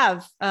already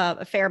have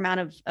a fair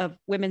amount of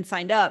women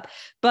signed up.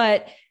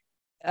 But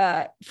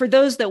for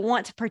those that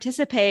want to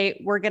participate,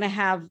 we're going to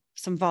have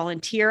some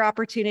volunteer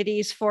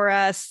opportunities for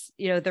us,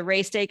 the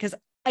race day. Because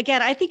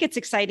again, I think it's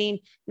exciting,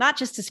 not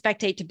just to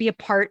spectate, to be a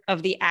part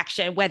of the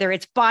action, whether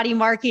it's body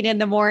marking in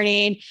the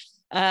morning,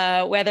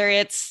 whether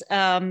it's,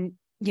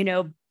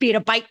 being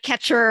a bike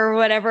catcher or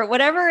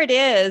whatever it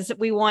is,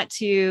 we want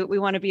to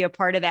be a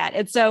part of that.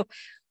 And so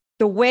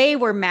the way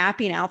we're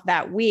mapping out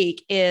that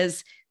week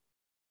is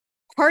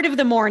part of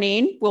the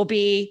morning will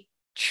be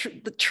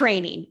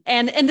training.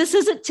 And this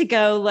isn't to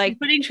go like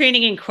putting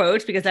training in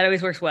quotes, because that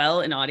always works well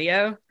in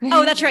audio.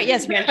 Oh, that's right.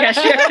 Yes.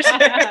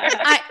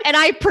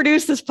 I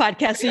produce this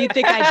podcast, so you'd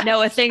think I'd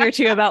know a thing or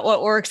two about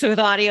what works with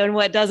audio and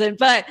what doesn't.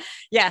 But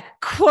yeah,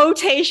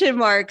 quotation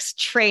marks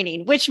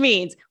training, which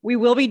means we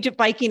will be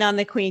biking on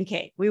the Queen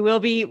K. We will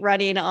be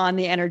running on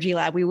the Energy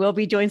Lab. We will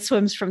be doing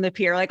swims from the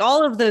pier, like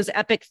all of those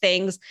epic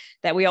things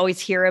that we always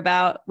hear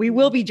about. We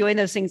will be doing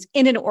those things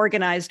in an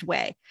organized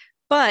way.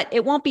 But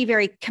it won't be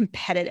very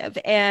competitive.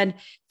 And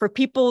for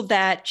people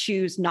that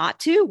choose not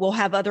to, we'll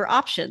have other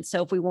options.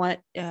 So if we want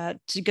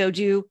to go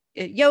do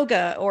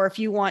yoga, or if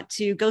you want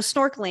to go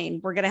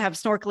snorkeling, we're going to have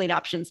snorkeling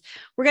options.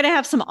 We're going to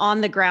have some on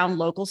the ground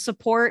local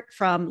support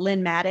from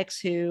Lynn Maddox,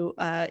 who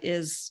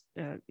is,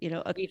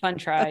 Be fun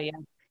try.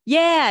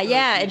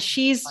 Yeah. And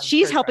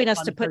she's helping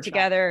us to put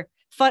together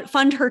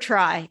Fund Her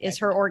Try is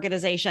her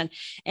organization.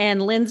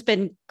 And Lynn's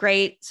been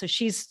great. So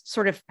she's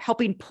sort of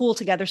helping pull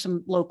together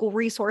some local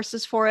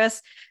resources for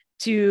us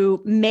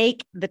to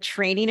make the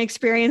training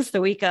experience the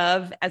week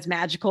of as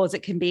magical as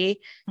it can be.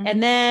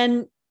 And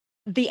then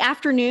the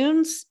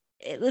afternoons,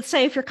 let's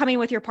say if you're coming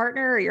with your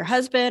partner or your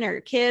husband or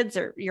your kids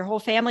or your whole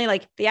family,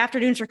 like the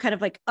afternoons are kind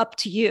of like up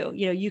to you.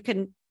 You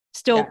can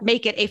still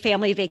make it a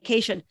family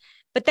vacation.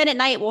 But then at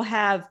night we'll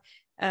have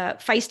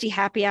feisty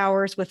happy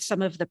hours with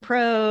some of the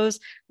pros.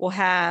 We'll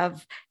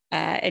have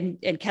And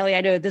Kelly,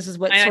 I know this is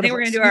what I sort think of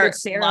we're going to do our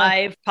Sarah.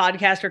 live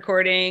podcast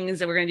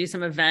recordings, and we're going to do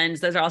some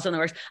events. Those are also in the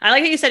works. I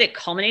like how you said it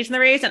culminates in the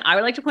race, and I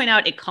would like to point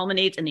out it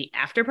culminates in the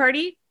after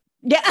party.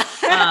 Yeah.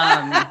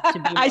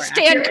 I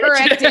stand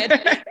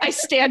corrected. I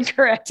stand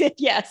corrected.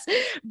 Yes.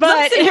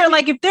 But here,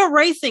 like, if they're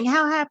racing,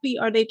 how happy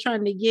are they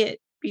trying to get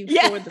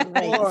before the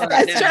race?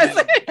 That's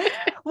just,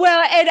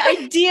 well, and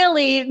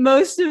ideally,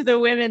 most of the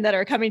women that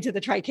are coming to the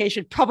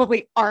Trication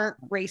probably aren't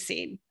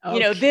racing. Okay.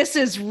 You know, this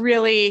is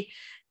really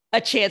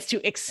a chance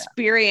to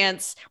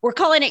experience. We're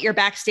calling it your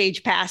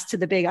backstage pass to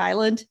the Big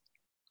Island.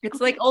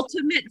 It's like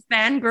ultimate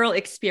fangirl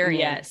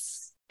experience.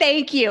 Yes.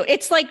 Thank you.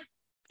 It's like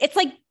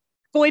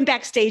going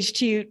backstage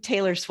to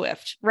Taylor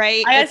Swift,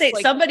 right? I gotta say,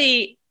 like,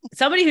 somebody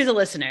who's a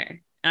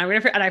listener, and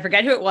I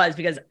forget who it was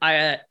because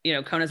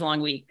Kona's a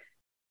long week,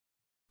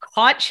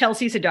 caught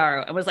Chelsea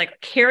Sodaro and was like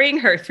carrying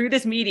her through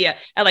this media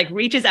and like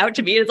reaches out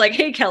to me and is like,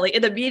 "Hey Kelly,"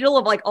 in the middle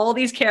of like all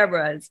these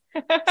cameras.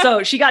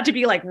 So she got to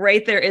be like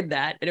right there in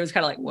that. And it was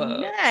kind of like,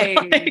 whoa.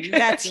 Nice.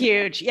 That's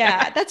huge.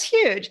 Yeah, that's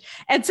huge.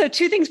 And so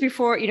 2 things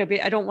before,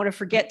 I don't want to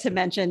forget to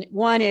mention.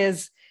 One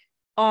is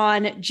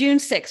on June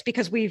 6th,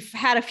 because we've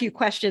had a few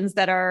questions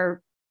that are,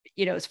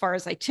 as far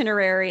as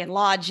itinerary and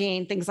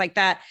lodging, things like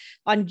that.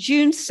 On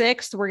June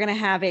 6th, we're going to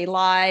have a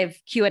live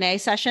Q&A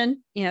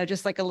session,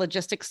 just like a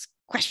logistics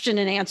question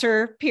and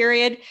answer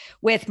period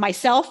with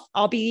myself.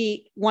 I'll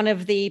be one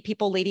of the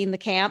people leading the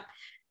camp,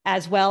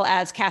 as well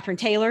as Catherine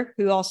Taylor,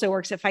 who also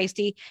works at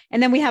Feisty.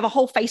 And then we have a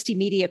whole Feisty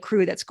media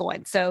crew that's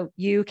going. So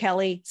you,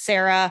 Kelly,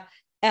 Sarah,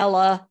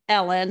 Ella,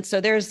 Ellen.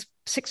 So there's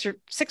six or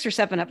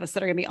 7 of us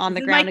that are going to be on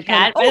the ground. My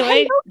cat, by the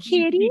way,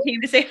 Kitty. You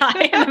came to say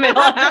hi in the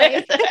middle of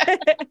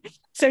it.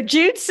 So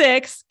June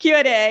 6th,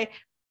 Q&A.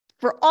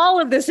 For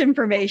all of this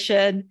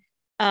information,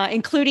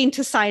 including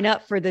to sign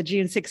up for the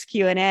June 6th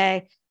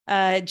Q&A,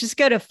 just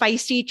go to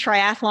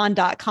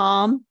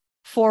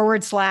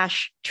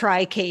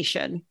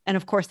feistytriathlon.com/trication. And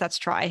of course, that's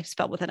tri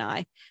spelled with an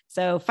I.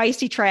 So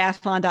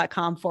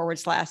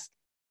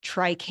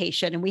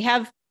feistytriathlon.com/trication. And we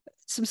have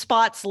some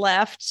spots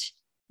left.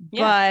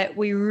 Yeah. But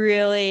we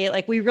really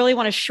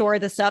want to shore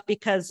this up,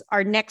 because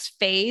our next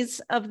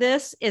phase of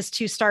this is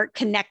to start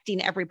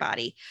connecting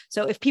everybody.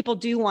 So if people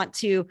do want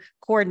to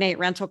coordinate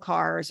rental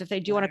cars, if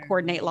they do want to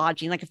coordinate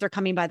lodging, like if they're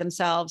coming by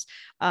themselves,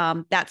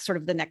 that's sort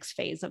of the next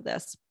phase of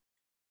this.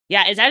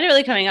 Yeah, it's actually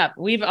really coming up.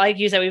 Like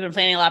you said, we've been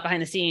planning a lot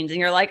behind the scenes, and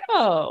you're like,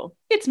 oh,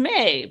 it's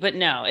May, but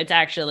no, it's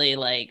actually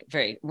like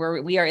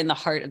we are in the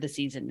heart of the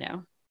season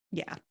now.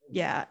 Yeah.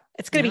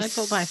 It's going to be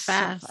go by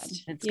fast. Fun.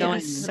 It's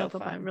going so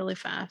by really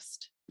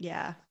fast.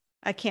 Yeah,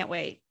 I can't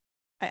wait.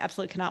 I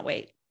absolutely cannot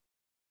wait.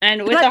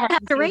 And with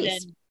the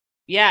race.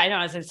 Yeah, I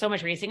know. There's so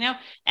much racing now.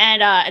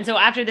 And so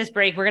after this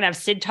break, we're going to have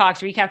Sid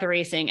Talks, recap the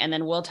racing, and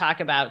then we'll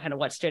talk about kind of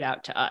what stood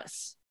out to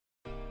us.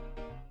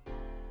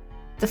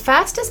 The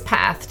fastest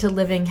path to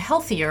living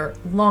healthier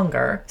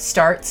longer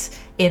starts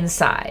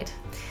inside.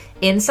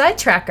 Inside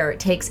Tracker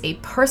takes a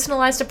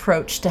personalized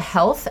approach to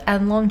health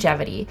and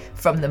longevity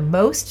from the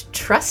most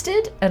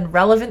trusted and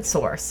relevant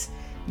source,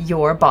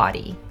 your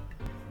body.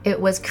 It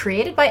was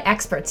created by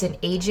experts in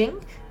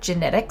aging,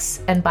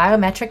 genetics, and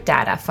biometric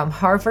data from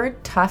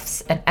Harvard,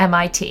 Tufts, and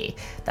MIT.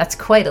 That's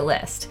quite a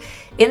list.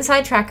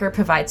 Inside Tracker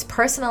provides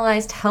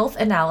personalized health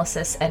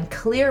analysis and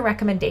clear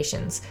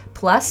recommendations,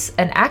 plus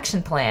an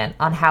action plan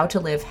on how to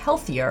live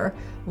healthier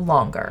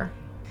longer.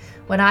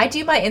 When I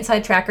do my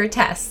Inside Tracker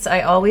tests,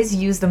 I always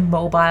use the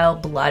mobile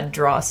blood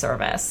draw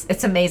service.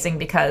 It's amazing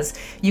because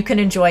you can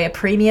enjoy a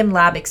premium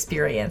lab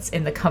experience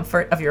in the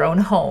comfort of your own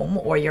home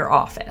or your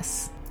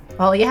office.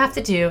 All you have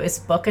to do is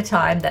book a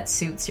time that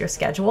suits your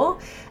schedule,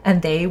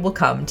 and they will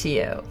come to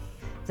you.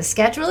 The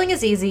scheduling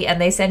is easy, and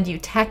they send you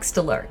text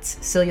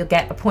alerts, so you'll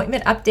get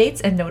appointment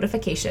updates and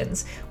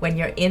notifications when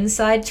your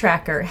Inside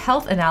Tracker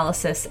health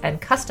analysis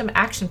and custom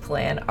action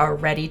plan are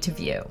ready to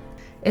view.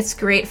 It's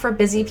great for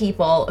busy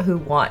people who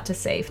want to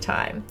save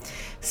time.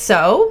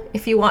 So,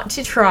 if you want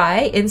to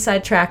try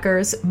Inside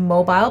Tracker's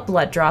mobile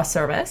blood draw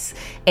service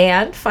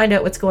and find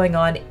out what's going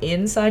on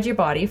inside your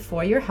body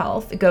for your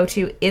health, go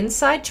to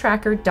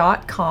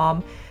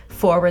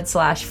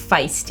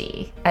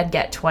insidetracker.com/feisty and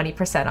get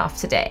 20% off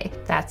today.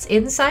 That's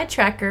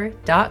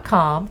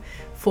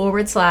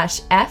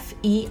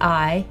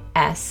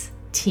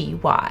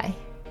insidetracker.com/FEISTY.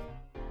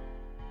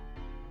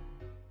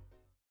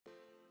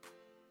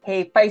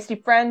 Hey,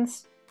 Feisty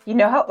friends. You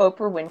know how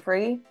Oprah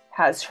Winfrey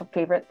has her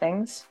favorite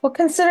things? Well,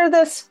 consider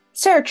this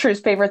Sarah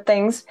True's favorite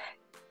things.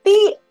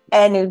 The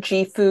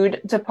energy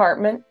food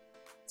department.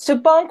 So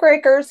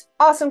Bonkbreakers,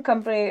 awesome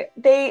company.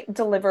 They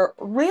deliver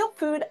real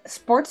food,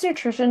 sports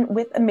nutrition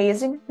with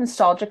amazing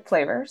nostalgic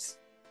flavors.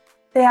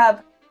 They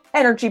have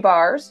energy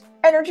bars,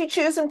 energy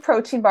chews, and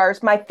protein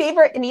bars. My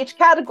favorite in each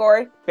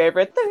category.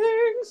 Favorite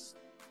things.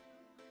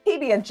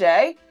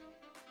 PB&J.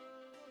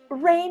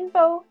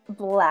 Rainbow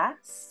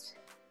Blast.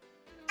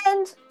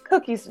 And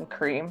cookies and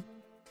cream.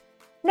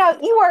 Now,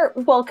 you are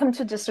welcome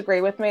to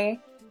disagree with me,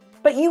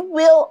 but you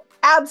will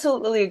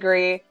absolutely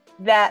agree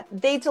that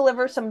they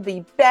deliver some of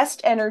the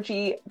best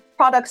energy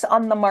products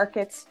on the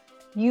markets.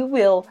 You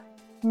will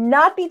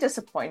not be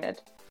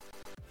disappointed.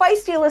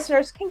 Feisty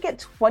listeners can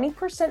get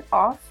 20%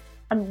 off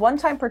on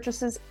one-time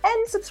purchases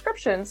and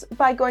subscriptions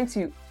by going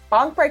to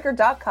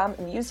bonkbreaker.com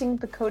and using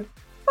the code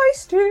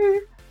Feisty.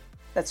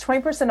 That's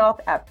 20%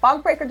 off at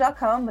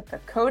bonkbreaker.com with the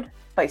code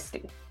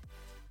Feisty.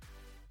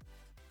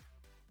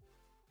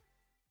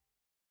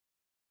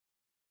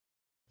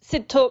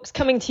 Sid Talks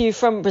coming to you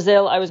from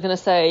Brazil. I was going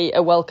to say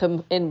a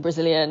welcome in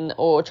Brazilian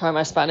or try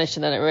my Spanish,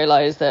 and then I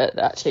realised that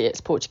actually it's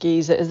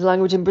Portuguese that is the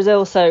language in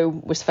Brazil, so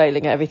was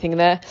failing at everything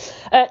there.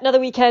 Another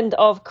weekend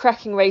of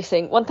cracking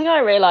racing. One thing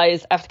I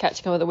realised after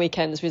catching up with the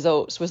weekend's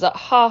results was that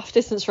half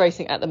distance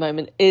racing at the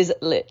moment is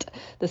lit.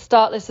 The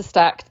start lists are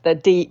stacked, they're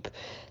deep.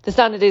 The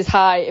standard is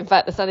high. In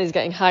fact, the standard is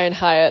getting higher and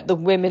higher. The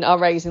women are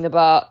raising the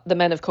bar, the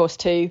men, of course,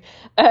 too.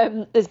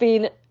 There's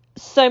been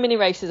so many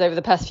races over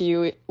the past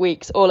few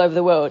weeks all over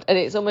the world, and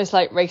it's almost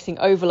like racing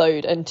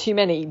overload and too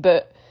many.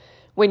 But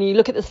when you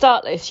look at the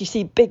start list, you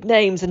see big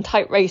names and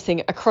tight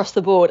racing across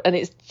the board, and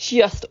it's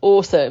just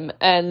awesome.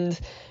 And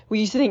we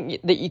used to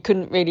think that you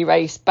couldn't really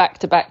race back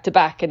to back to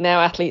back, and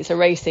now athletes are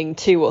racing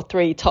 2 or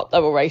 3 top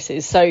level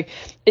races. So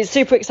it's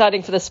super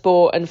exciting for the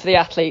sport and for the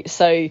athletes.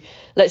 So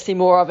let's see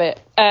more of it.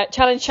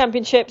 Challenge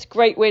Championships,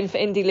 great win for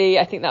Indy Lee.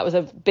 I think that was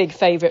a big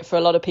favourite for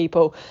a lot of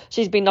people.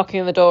 She's been knocking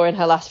on the door in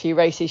her last few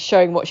races,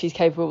 showing what she's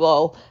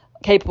capable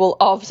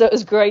of, so it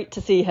was great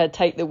to see her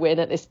take the win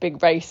at this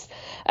big race,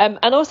 and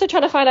also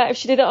trying to find out if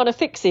she did it on a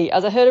fixie,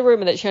 as I heard a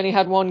rumour that she only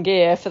had one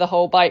gear for the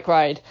whole bike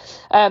ride.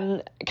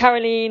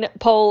 Caroline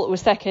Pole was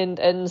second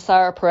and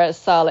Sarah Perez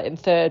Sala in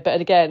third, but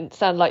again,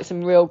 sounded like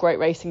some real great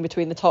racing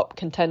between the top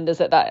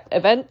contenders at that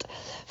event.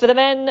 For the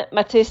men,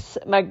 Mathis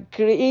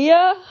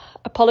Magria,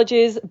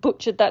 apologies,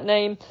 butchered that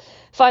name,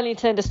 finally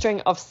turned a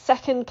string of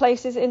second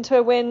places into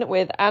a win,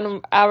 with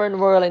Aaron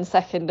Royal in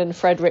second and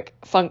Frederick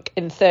Funk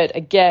in third.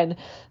 Again,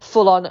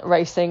 full-on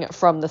racing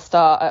from the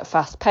start at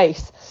fast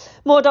pace.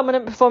 More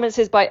dominant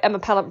performances by Emma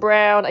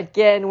Pallant-Brown,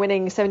 again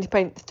winning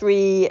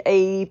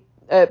 70.3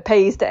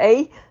 pays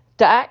to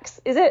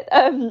Dax, is it?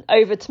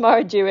 Over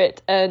Tamara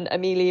Jewett and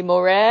Amelie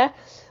Morer.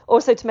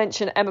 Also to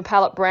mention Emma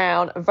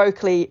Pallant-Brown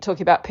vocally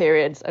talking about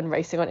periods and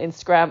racing on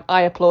Instagram.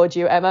 I applaud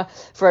you, Emma,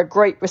 for a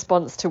great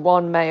response to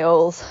one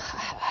male's,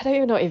 I don't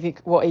even know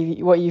what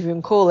you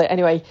even call it.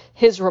 Anyway,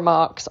 his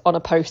remarks on a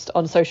post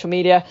on social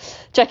media.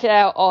 Check it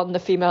out on the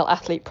Female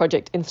Athlete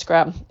Project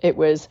Instagram. It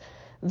was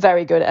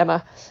very good,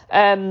 Emma.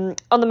 On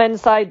the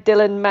men's side,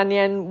 Dylan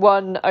Mannion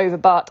won over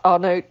Bart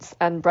Arnouts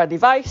and Bradley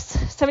Weiss.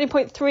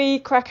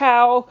 70.3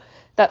 Krakow.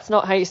 That's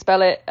not how you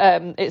spell it.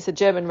 It's a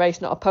German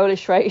race, not a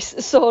Polish race.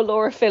 Saw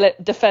Laura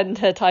Philipp defend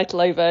her title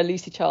over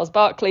Lucy Charles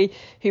Barkley,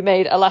 who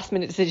made a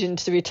last-minute decision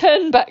to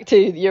return back to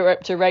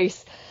Europe to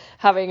race,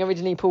 having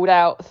originally pulled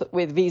out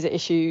with visa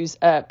issues,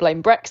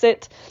 blame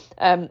Brexit.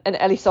 And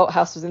Ellie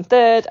Salthouse was in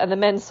third. And the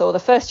men saw the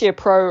first-year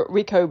pro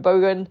Rico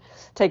Bogan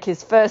take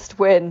his first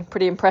win.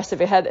 Pretty impressive,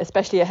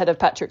 especially ahead of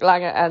Patrick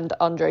Langer and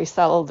Andre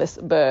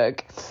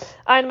Salvesberg.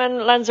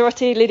 Ironman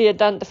Lanzarote, Lydia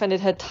Dunt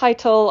defended her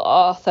title.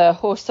 Arthur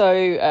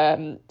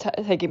Horso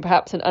taking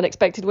perhaps an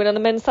unexpected win on the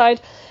men's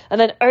side.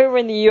 And then over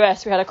in the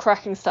US, we had a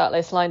cracking start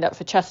list lined up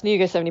for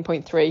Chattanooga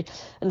 70.3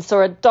 and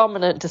saw a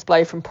dominant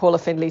display from Paula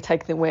Findlay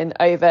taking the win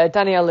over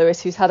Danielle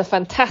Lewis, who's had a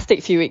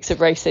fantastic few weeks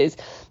of races,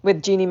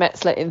 with Jeannie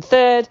Metzler in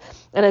third.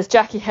 And as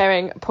Jackie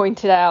Herring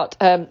pointed out,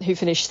 who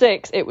finished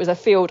sixth, it was a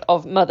field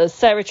of mothers.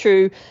 Sarah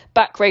True,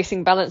 back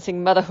racing,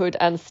 balancing motherhood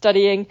and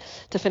studying,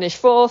 to finish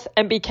fourth.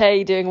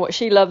 MBK doing what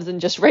she loves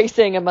and just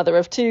racing, a mother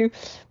of 2.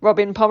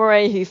 Robin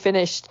Pomeroy, who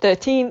finished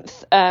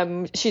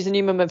 13th. She's a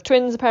new mum of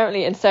twins,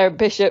 apparently. And Sarah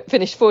Bishop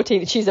finished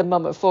 14th. She's a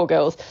mum of 4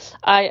 girls.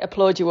 I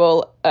applaud you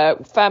all.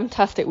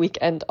 Fantastic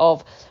weekend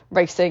of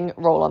racing.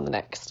 Roll on the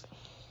next.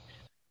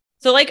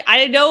 So like,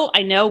 I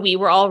know we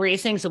were all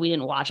racing, so we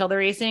didn't watch all the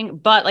racing,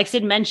 but like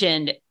Sid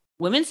mentioned,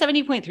 women's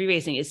 70.3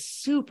 racing is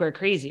super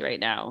crazy right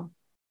now.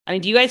 I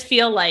mean,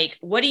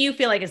 what do you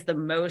feel like is the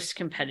most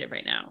competitive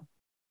right now?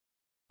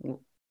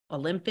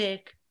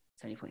 Olympic,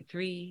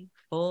 70.3,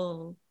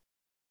 full?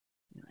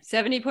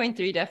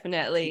 70.3,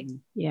 definitely.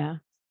 Yeah,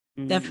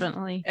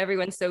 definitely.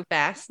 Everyone's so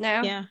fast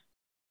now. Yeah.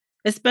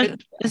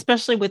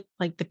 Especially with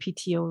like the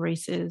PTO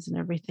races and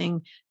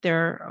everything,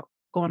 they're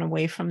going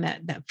away from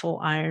that full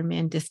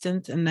Ironman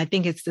distance. And I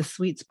think it's the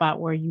sweet spot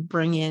where you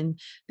bring in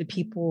the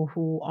people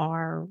who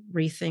are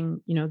racing,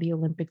 the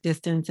Olympic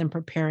distance and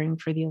preparing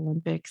for the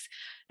Olympics,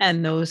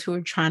 and those who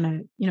are trying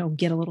to,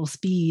 get a little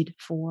speed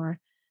for,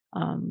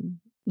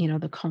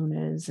 the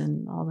Konas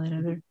and all that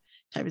other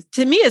type of.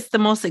 To me, it's the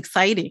most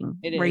exciting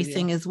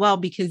racing as well,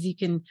 because you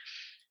can,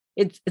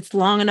 it's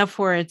long enough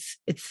where it's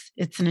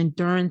an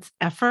endurance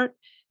effort,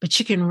 but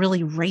you can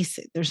really race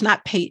it. There's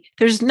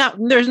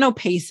no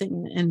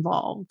pacing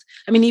involved.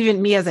 I mean,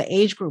 even me as an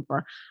age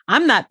grouper,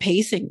 I'm not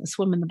pacing the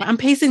swim and the bike. I'm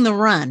pacing the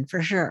run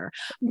for sure.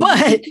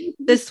 But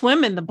the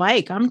swim and the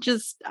bike, I'm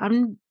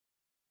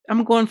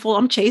going full,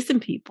 I'm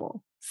chasing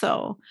people.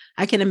 So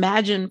I can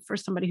imagine for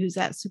somebody who's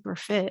that super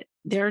fit,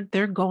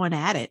 they're going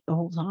at it the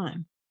whole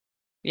time.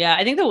 Yeah,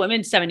 I think the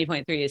women's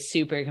 70.3 is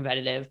super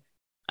competitive.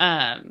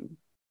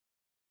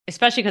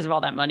 Especially because of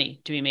all that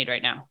money to be made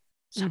right now.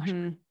 So much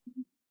money.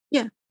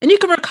 Yeah. And you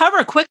can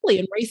recover quickly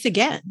and race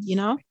again, you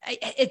know?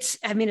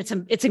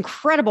 It's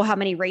incredible how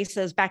many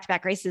races,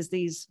 back-to-back races,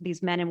 these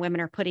men and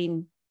women are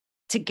putting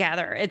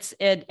together.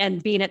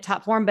 And being at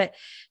top form. But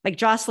like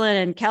Jocelyn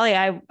and Kelly,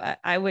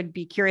 I would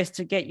be curious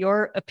to get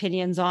your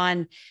opinions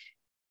on,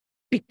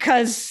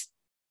 because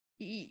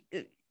I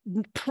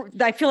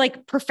feel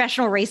like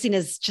professional racing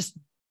is just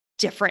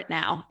different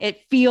now.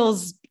 It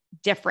feels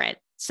different.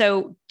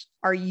 So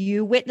are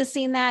you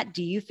witnessing that?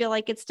 Do you feel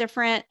like it's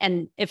different?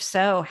 And if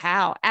so,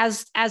 how?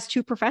 As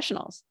two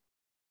professionals?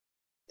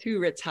 Two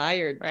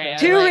retired.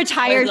 Right.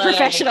 Retired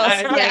professionals.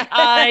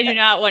 I do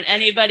not want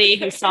anybody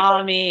who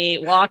saw me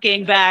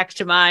walking back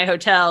to my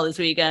hotel this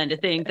weekend to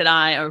think that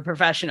I am a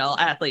professional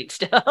athlete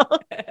still.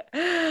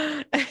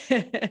 No,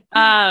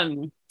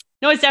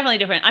 it's definitely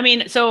different. I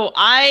mean, so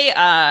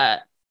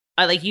I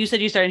like you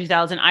said, you started in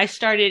 2000. I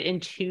started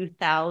in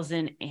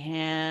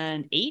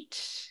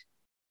 2008.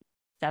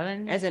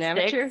 7 as an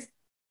amateur.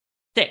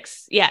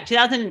 6. Yeah.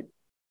 2000.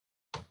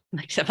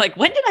 Like,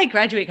 when did I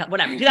graduate?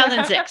 Whatever.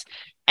 2006.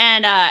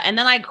 And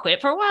then I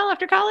quit for a while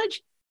after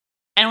college.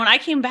 And when I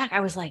came back, I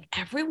was like,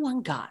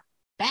 everyone got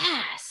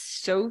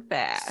fast. So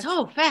fast.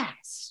 So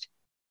fast.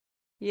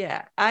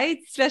 Yeah. I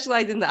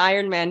specialized in the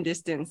Ironman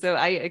distance. So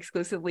I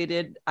exclusively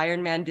did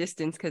Ironman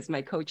distance because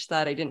my coach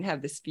thought I didn't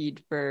have the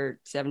speed for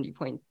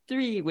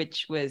 70.3,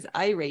 which was,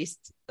 I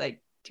raced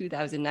like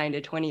 2009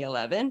 to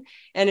 2011.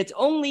 And it's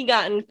only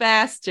gotten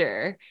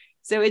faster.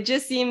 So it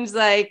just seems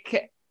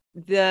like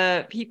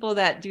the people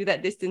that do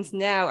that distance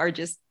now are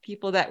just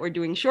people that were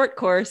doing short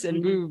course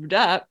and moved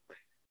up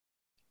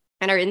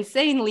and are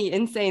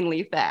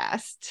insanely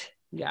fast.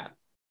 Yeah.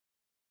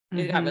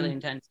 It got really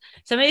intense.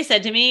 Somebody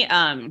said to me,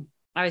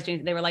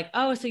 they were like,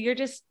 oh, so you're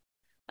just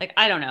like,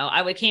 I don't know.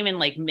 Came in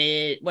like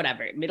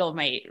middle of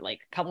my, like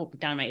couple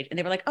down my age. And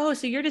they were like, oh,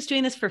 so you're just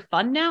doing this for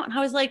fun now? And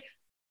I was like,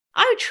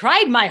 I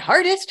tried my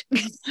hardest.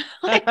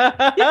 Like,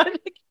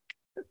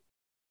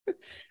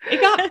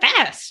 it got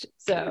fast.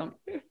 So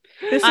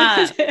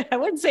I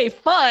wouldn't say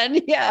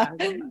fun. Yeah.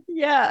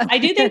 Yeah. I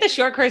do think the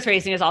short course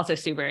racing is also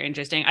super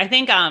interesting. I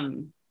think,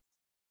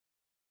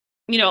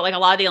 you know, like a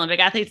lot of the Olympic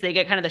athletes, they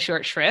get kind of the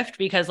short shrift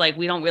because like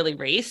we don't really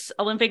race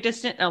Olympic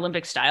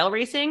style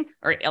racing,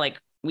 or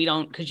like we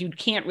don't, because you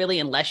can't really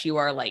unless you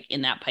are like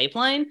in that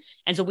pipeline.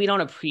 And so we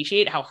don't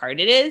appreciate how hard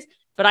it is.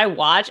 But I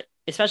watch,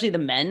 especially the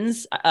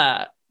men's,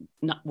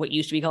 not what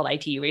used to be called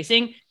ITU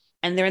racing,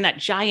 and they're in that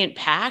giant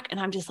pack. And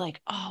I'm just like,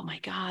 oh my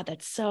God,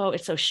 it's so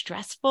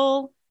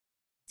stressful.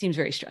 Seems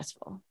very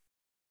stressful.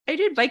 I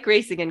did bike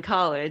racing in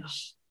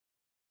college.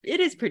 It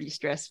is pretty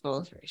stressful.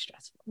 It's very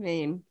stressful. I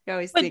mean, you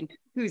always think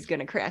who's going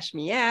to crash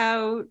me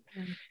out.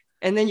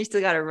 And then you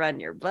still got to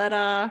run your butt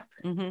off.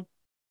 You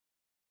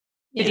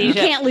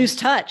can't lose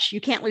touch. Yeah.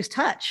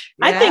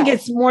 I think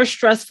it's more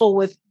stressful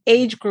with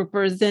age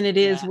groupers than it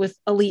is with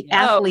elite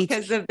athletes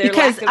because of their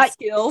lack of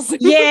skills.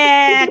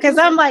 Yeah, because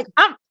I'm like,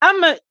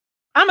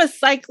 I'm a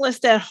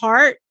cyclist at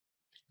heart.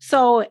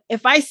 So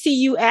if I see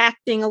you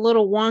acting a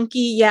little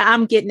wonky,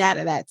 I'm getting out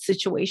of that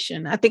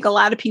situation. I think a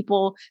lot of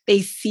people,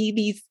 they see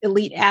these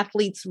elite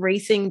athletes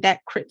racing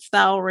that crit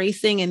style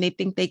racing and they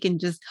think they can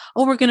just,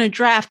 we're going to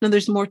draft. No,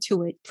 there's more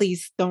to it.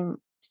 Please don't.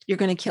 You're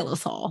going to kill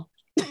us all.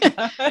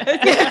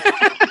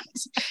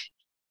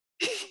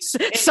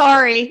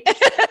 Sorry.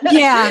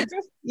 Yeah.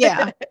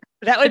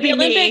 That would be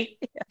me.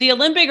 The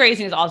Olympic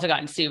racing has also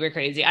gotten super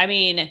crazy. I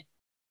mean,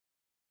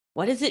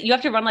 what is it? You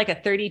have to run like a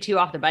 32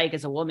 off the bike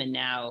as a woman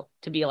now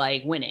to be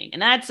like winning.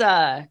 And that's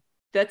a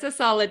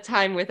solid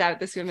time without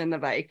the swim and the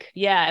bike.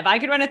 Yeah. If I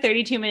could run a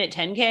 32-minute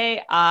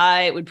 10K,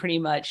 I would pretty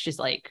much just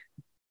like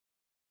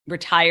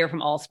retire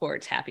from all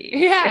sports happy.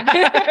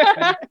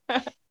 Yeah.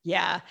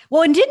 Yeah.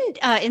 Well, and didn't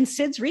in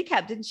Sid's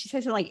recap, didn't she say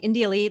something like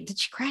India Lee? Did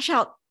she crash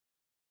out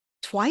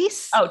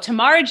twice? Oh,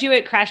 Tamara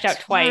Jewett crashed out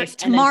twice.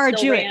 Tamara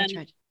Jewett.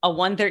 A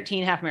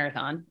 1:13 half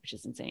marathon, which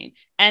is insane.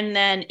 And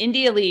then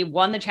India Lee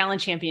won the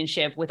challenge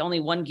championship with only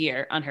one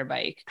gear on her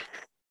bike,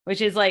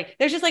 which is like,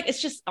 there's just like, it's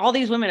just all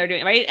these women are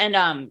doing, right?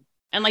 And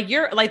like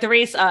you're like the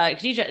race,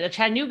 Khadija,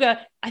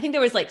 Chattanooga, I think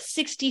there was like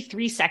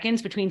 63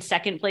 seconds between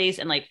second place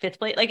and like fifth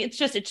place. Like,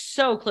 it's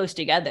so close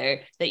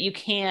together that you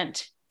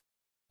can't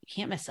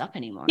mess up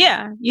anymore.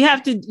 Yeah. You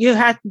have to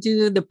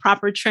do the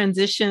proper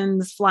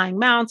transitions, flying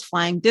mounts,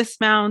 flying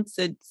dismounts.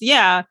 Or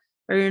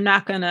you're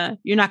not gonna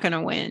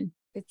win.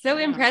 It's so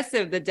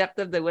impressive, the depth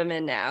of the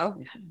women now.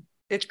 Yeah.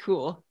 It's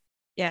cool.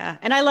 Yeah.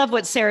 And I love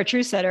what Sarah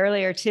True said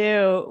earlier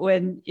too,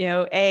 when, you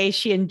know,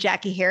 she and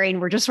Jackie Herring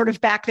were just sort of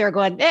back there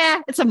going,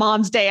 it's a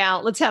mom's day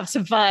out. Let's have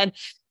some fun.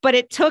 But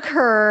it took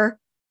her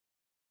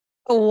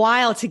a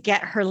while to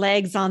get her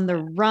legs on the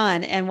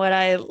run. And what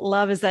I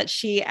love is that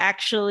she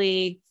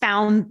actually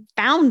found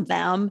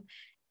them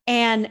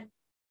and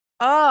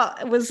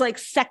it was like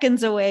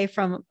seconds away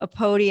from a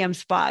podium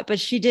spot, but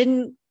she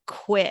didn't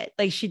quit.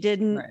 Like she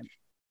didn't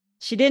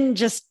She didn't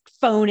just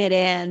phone it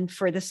in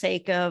for the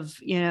sake of,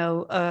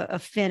 a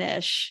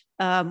finish,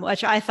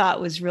 which I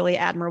thought was really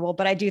admirable.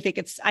 But I do think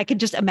I could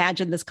just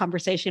imagine this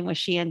conversation with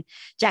she and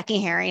Jackie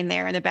Herring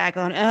there in the back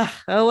going, oh,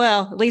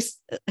 well,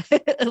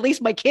 at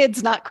least my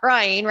kid's not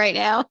crying right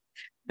now.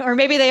 Or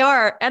maybe they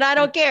are, and I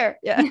don't care.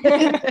 Yeah.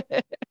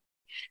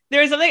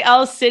 There was something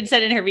else Sid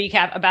said in her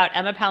recap about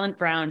Emma Pallant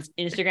Brown's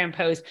Instagram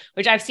post,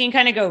 which I've seen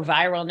kind of go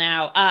viral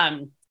now.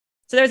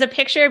 So there's a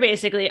picture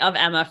basically of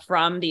Emma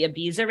from the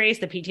Ibiza race,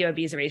 the PTO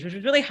Ibiza race, which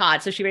was really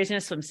hot. So she raced in a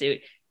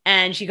swimsuit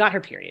and she got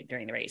her period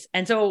during the race.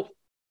 And so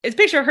it's a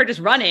picture of her just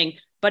running.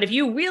 But if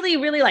you really,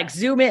 really like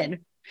zoom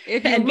in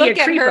and look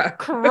at her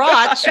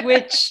crotch,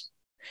 which...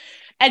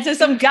 And so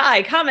some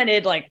guy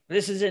commented like,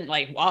 this isn't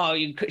like, wow,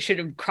 you should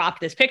have cropped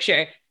this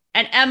picture.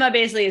 And Emma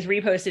basically has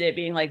reposted it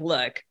being like,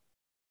 look,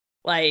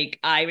 like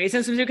I raced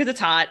in a swimsuit because it's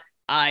hot.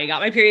 I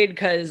got my period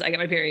because I got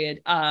my period.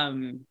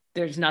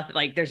 There's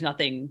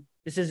nothing.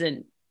 This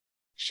isn't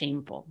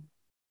shameful.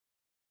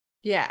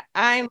 Yeah,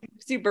 I'm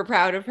super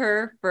proud of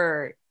her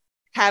for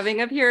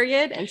having a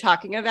period and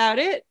talking about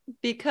it,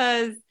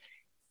 because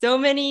so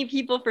many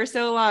people for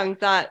so long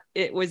thought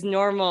it was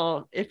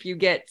normal if you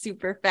get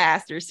super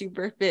fast or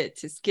super fit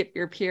to skip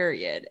your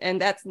period. And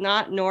that's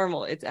not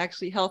normal. It's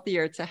actually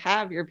healthier to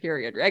have your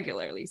period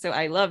regularly. So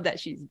I love that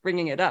she's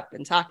bringing it up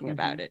and talking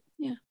about it.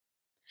 Yeah.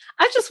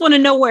 I just want to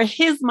know where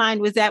his mind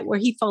was at, where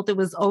he felt it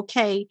was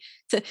okay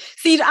to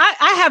see.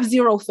 I have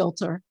zero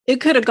filter.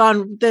 It could have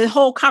gone, the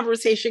whole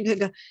conversation could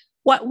go,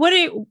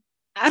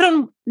 I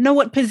don't know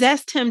what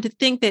possessed him to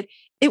think that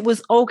it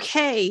was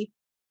okay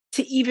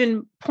to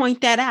even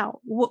point that out.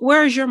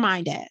 Where is your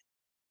mind at?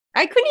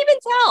 I couldn't even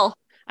tell.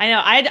 I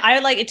know. I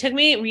like, it took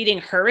me reading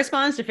her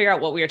response to figure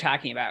out what we were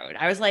talking about.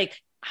 I was like,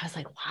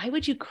 why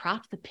would you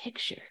crop the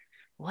picture?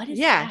 What is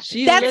that?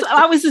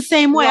 I was the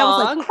same way. I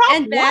was like, crop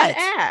and what?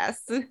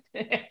 badass.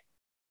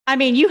 I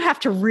mean, you have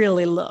to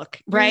really look,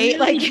 right? Really,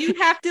 like you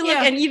have to look.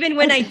 Yeah. And even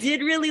when I did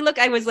really look,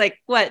 I was like,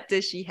 what,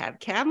 does she have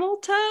camel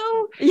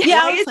toe?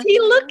 Yeah. Why is he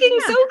looking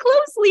so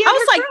closely? I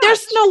was like,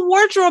 there's no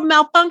wardrobe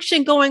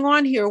malfunction going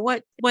on here.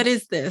 What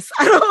is this?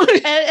 I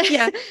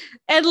don't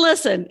And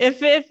listen,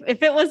 if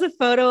it was a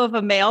photo of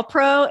a male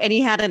pro and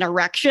he had an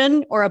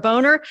erection or a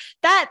boner,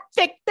 that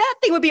thing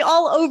would be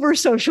all over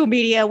social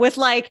media with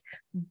like,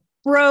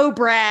 bro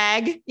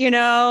brag,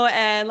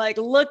 and like,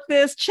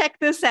 check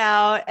this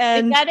out.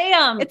 And is that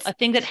a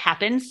thing that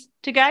happens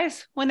to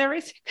guys when they're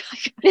racing?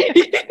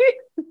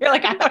 You're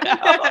like, I don't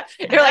know.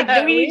 You're like,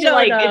 we need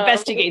to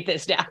investigate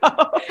this now.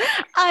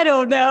 I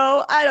don't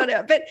know.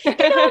 But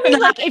I mean,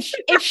 like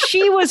if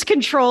she was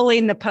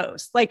controlling the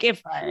post, like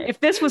if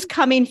this was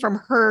coming from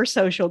her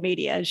social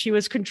media and she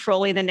was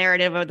controlling the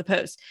narrative of the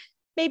post,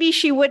 maybe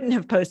she wouldn't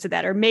have posted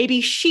that, or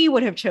maybe she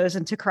would have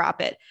chosen to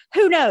crop it.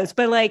 Who knows?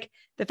 But like,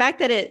 the fact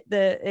that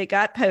it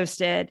got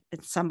posted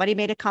and somebody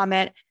made a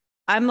comment,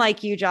 I'm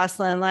like you,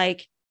 Jocelyn,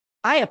 like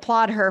I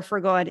applaud her for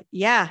going,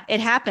 yeah,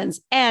 it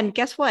happens. And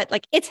guess what?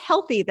 Like, it's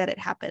healthy that it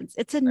happens.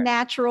 It's a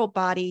natural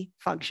body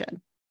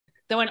function.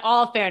 Though in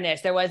all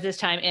fairness, there was this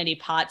time Andy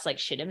Potts like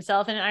shit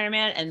himself in an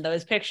Ironman, and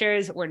those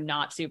pictures were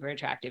not super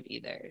attractive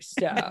either.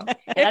 So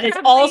that is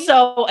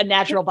also a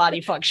natural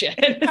body function.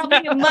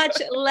 Probably much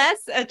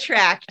less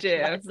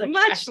attractive.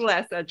 Much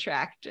less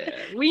attractive.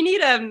 We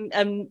need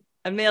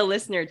a male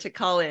listener to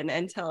call in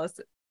and tell us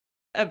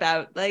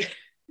about, like,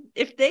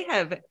 if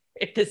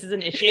this is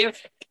an issue,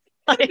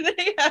 if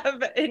they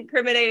have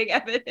incriminating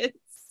evidence,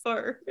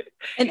 or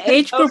an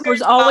age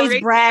groupers always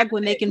brag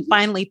when they can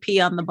finally pee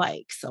on the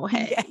bike. So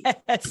hey,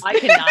 yes. I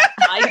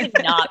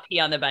cannot pee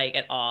on the bike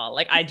at all.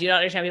 Like, I do not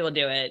understand people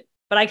do it,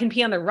 but I can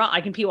pee on the run.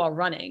 I can pee while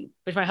running,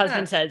 which my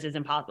husband says is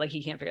impossible. Like,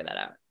 he can't figure that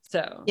out.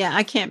 So yeah,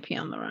 I can't pee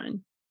on the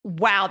run.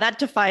 Wow, that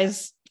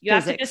defies you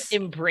physics. Have to just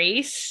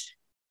embrace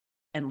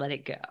and let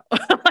it go.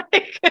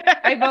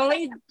 I've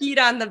only peed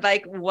on the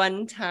bike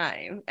one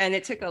time, and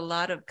it took a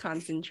lot of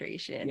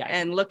concentration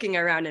and looking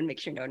around and make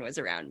sure no one was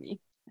around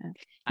me.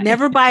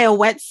 Never buy a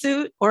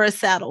wetsuit or a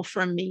saddle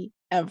from me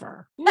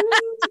ever.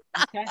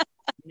 Okay.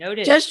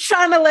 Noted. Just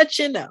trying to let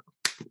you know.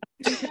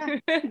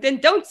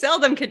 Then don't sell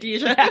them,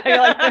 Khadijah.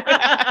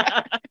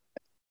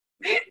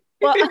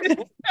 Well,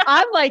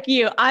 I'm like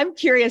you. I'm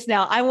curious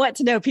now. I want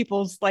to know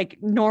people's like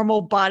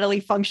normal bodily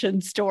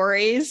function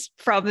stories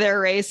from their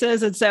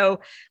races. And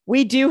so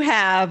we do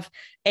have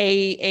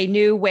a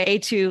new way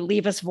to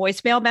leave us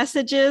voicemail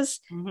messages.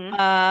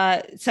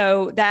 Mm-hmm.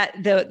 So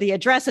that the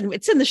address, and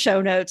it's in the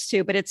show notes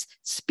too, but it's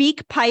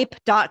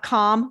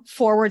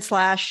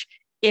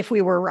speakpipe.com/if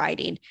we were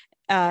riding.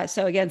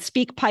 So again,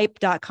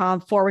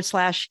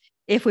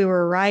 speakpipe.com/if we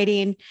were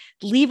riding.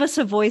 Leave us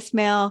a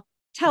voicemail.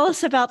 Tell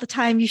us about the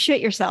time you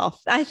shit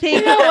yourself. I think,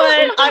 you know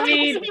what? I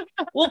mean,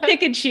 we'll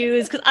pick and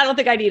choose, because I don't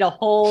think I need a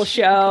whole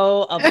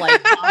show of like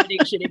vomiting,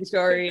 shitting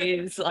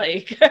stories.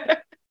 Like,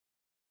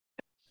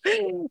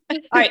 all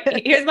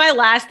right, here's my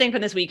last thing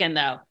from this weekend,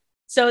 though.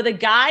 So the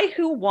guy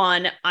who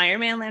won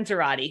Ironman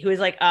Lanzarote, who is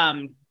like,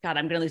 God, I'm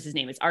gonna lose his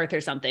name. It's Arthur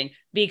something,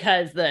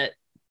 because the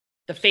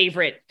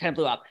favorite kind of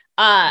blew up.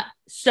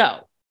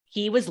 So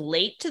he was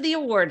late to the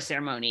award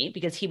ceremony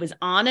because he was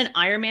on an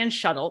Ironman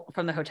shuttle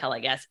from the hotel, I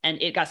guess,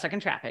 and it got stuck in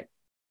traffic.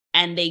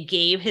 And they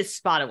gave his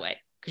spot away.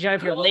 Because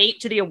if you're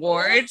late to the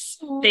awards,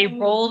 they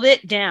rolled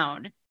it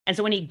down. And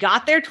so when he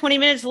got there 20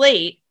 minutes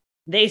late,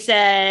 they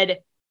said,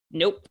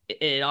 nope,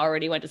 it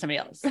already went to somebody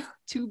else.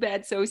 Too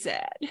bad, so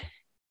sad.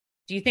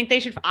 Do you think they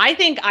should? I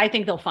think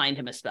they'll find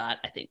him a spot.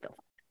 I think they'll find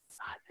him a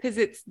spot. Because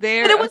it's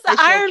their But it was the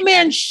official Iron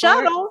Man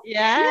transport. shuttle.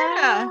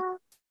 Yeah.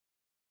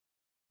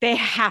 They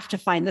have to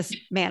find this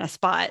man a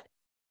spot.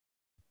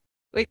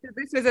 Wait, so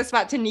this was a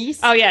spot to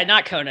Nice? Oh, yeah,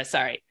 not Kona.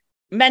 Sorry.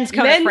 Men's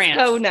Kona, Men's France.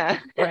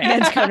 Kona. Right.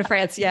 Men's Kona,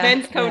 France. Yeah.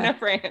 Men's Kona,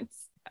 France.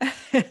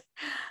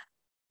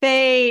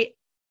 That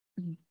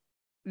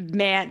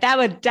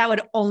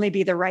would only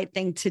be the right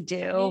thing to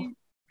do.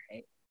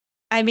 Right.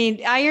 I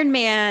mean, Iron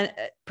Man,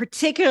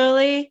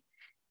 particularly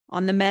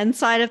on the men's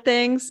side of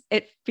things,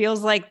 it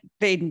feels like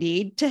they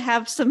need to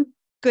have some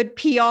good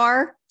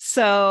PR.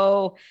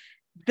 So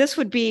this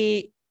would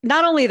be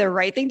not only the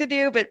right thing to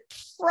do, but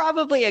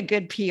probably a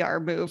good PR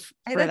move.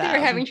 I thought they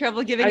were having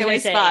trouble giving I was away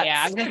gonna say, spots.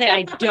 yeah, I was gonna say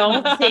I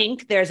don't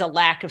think there's a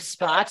lack of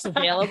spots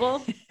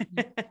available.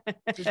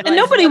 And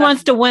nobody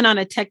wants to win on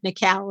a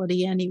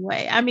technicality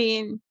anyway. I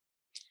mean,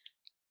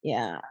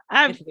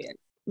 I've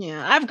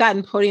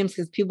gotten podiums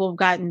because people have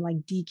gotten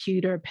like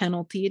DQ'd or a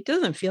penalty. It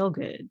doesn't feel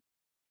good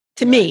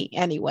to me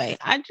anyway.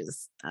 I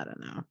don't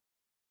know.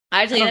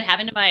 Actually, that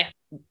happened to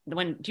do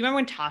you remember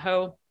when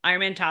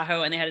Ironman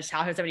Tahoe, and they had a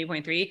Tahoe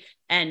 70.3,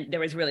 and there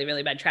was really,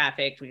 really bad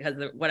traffic because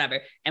of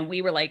whatever. And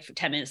we were like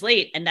 10 minutes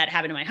late. And that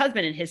happened to my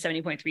husband in his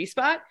 70.3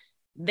 spot.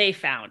 They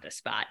found a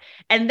spot.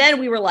 And then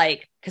we were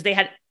like, because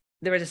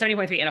there was a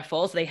 70.3 and a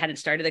full, so they hadn't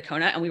started the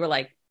Kona. And we were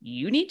like,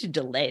 you need to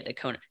delay the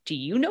Kona. Do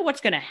you know what's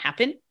going to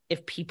happen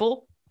if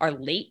people are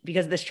late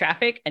because of this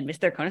traffic and miss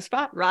their Kona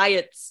spot?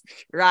 Riots.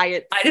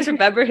 I just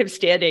remember him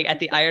standing at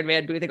the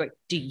Ironman booth and going,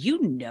 do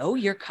you know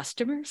your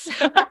customers?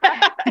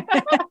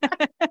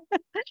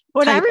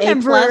 What I Type A+.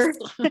 remember,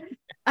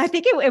 I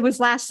think it was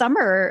last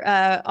summer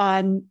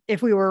on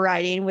If We Were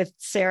Riding with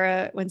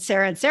Sarah, when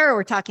Sarah and Sarah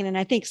were talking, and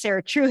I think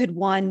Sarah True had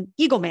won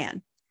Eagle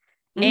Man.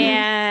 Mhm.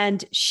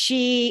 And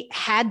she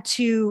had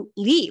to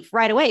leave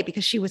right away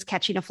because she was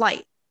catching a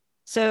flight.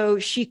 So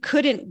she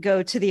couldn't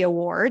go to the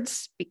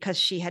awards because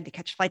she had to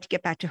catch a flight to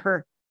get back to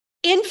her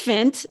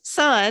infant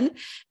son.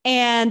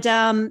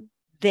 And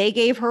they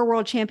gave her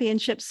world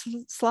championship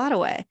slot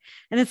away.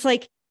 And it's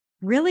like,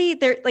 really?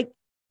 They're like,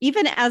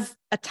 even as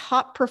a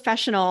top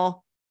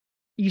professional,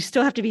 you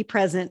still have to be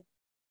present.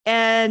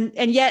 And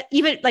yet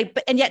during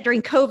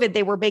COVID,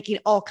 they were making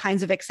all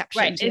kinds of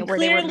exceptions. Right. And where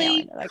they were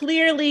mailing.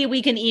 clearly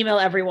we can email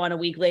everyone a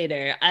week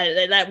later.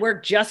 That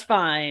worked just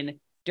fine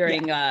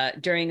during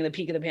the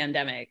peak of the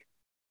pandemic.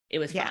 It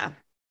was fine.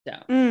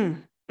 So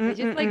It's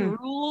just like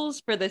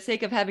rules for the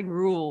sake of having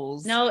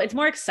rules. no, it's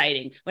more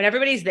exciting. When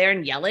everybody's there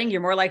and yelling,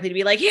 you're more likely to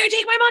be like, here,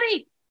 take my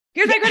money.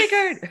 Here's my credit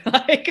card.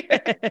 Like,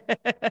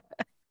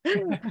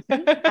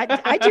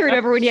 I do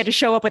remember when you had to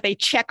show up with a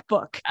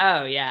checkbook.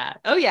 oh, yeah.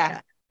 Oh,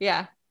 yeah.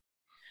 Yeah.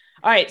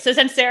 All right. So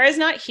since Sarah's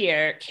not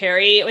here,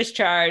 Carrie was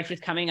charged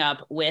with coming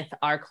up with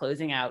our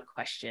closing out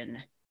question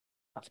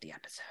of the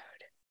episode.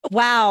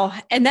 Wow.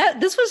 And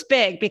this was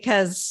big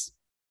because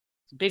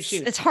Big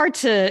shoes. it's hard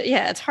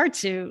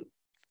to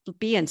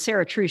be in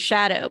Sarah True's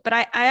shadow. But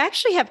I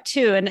actually have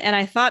two, and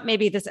I thought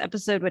maybe this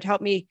episode would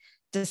help me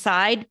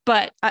decide,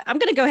 but I'm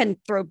going to go ahead and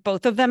throw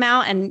both of them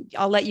out and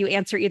I'll let you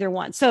answer either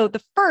one. So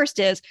the first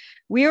is,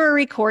 we were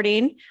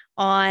recording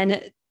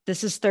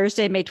this is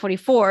Thursday, May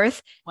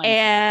 24th. Wednesday.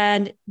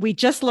 And we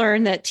just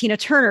learned that Tina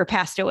Turner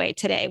passed away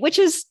today, which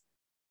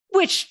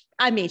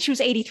I mean, she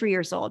was 83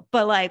 years old,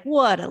 but like,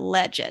 what a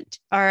legend.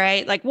 All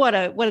right. Like what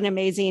an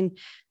amazing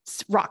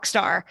rock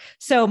star.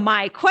 So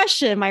my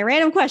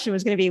random question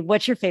was going to be,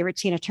 what's your favorite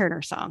Tina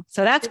Turner song?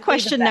 So that's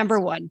question number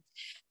one.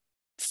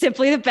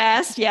 Simply the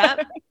Best.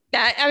 Yeah.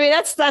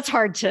 That's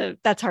hard to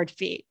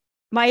beat.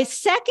 My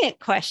second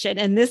question,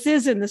 and this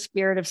is in the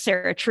spirit of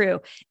Sarah True,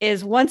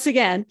 is once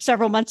again,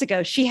 several months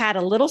ago, she had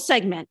a little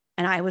segment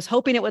and I was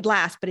hoping it would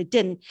last, but it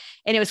didn't.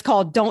 And it was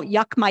called Don't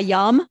Yuck My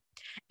Yum.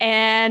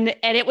 And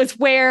it was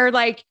where,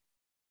 like,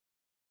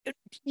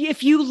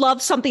 if you love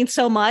something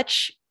so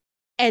much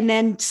and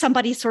then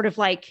somebody sort of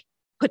like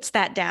puts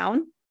that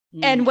down,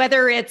 and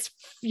whether it's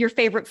your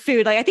favorite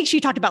food, like I think she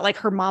talked about like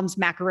her mom's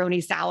macaroni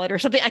salad or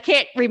something. I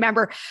can't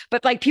remember,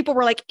 but like people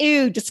were like,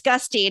 ew,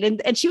 disgusting.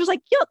 And she was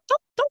like, yo,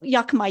 don't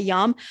yuck my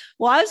yum.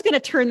 Well, I was going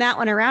to turn that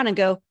one around and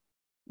go,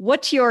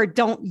 what's your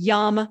don't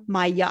yum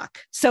my yuck?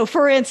 So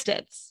for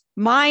instance,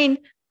 mine,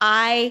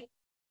 I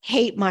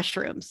hate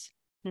mushrooms.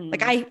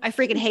 Like I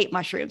freaking hate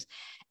mushrooms.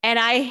 And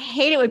I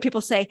hate it when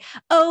people say,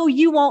 oh,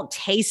 you won't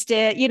taste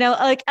it. You know,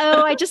 like,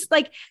 oh, I just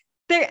like,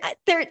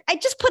 I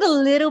just put a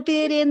little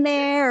bit in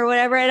there or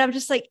whatever. And I'm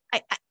just like,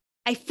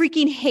 I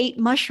freaking hate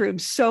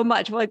mushrooms so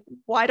much. I'm like,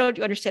 why don't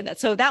you understand that?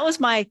 So that was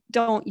my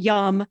don't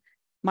yum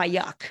my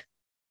yuck.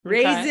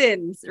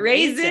 Raisins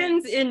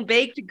in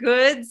baked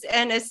goods,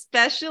 and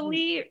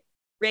especially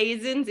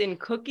raisins in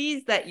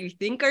cookies that you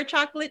think are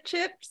chocolate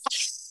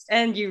chips.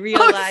 and you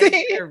realize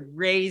they're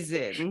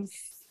raisins.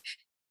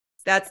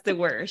 That's the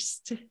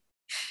worst.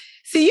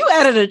 See, you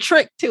added a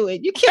trick to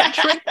it. You can't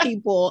trick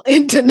people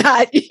into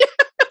not.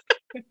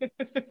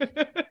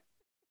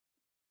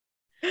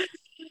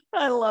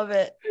 I love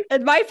it.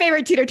 And my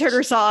favorite Tina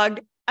Turner song,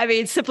 I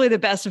mean, simply the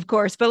best, of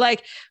course, but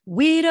like,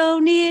 we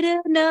don't need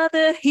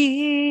another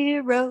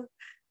hero,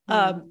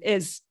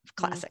 is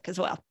classic as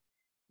well.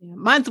 Yeah,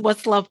 mine's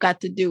What's Love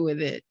Got to Do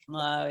with It.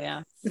 Oh,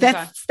 yeah.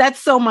 That's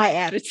so my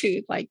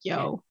attitude. Like,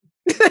 yo,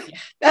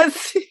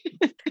 that's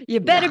you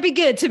better be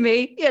good to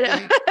me, you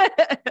know.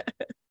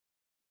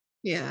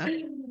 Yeah.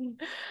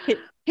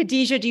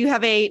 Khadijah, do you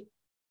have a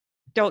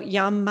don't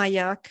yum my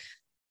yuck?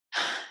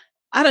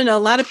 I don't know. A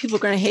lot of people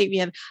are going to hate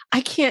me. And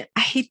I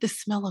hate the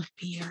smell of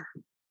beer.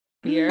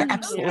 Beer. I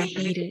absolutely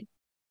hate it.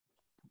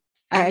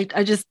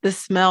 I just, the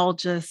smell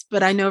just,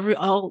 but I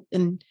know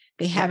and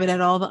they have it at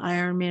all the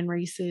Ironman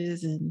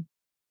races and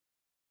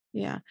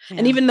yeah.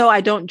 And even though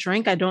I don't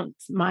drink, I don't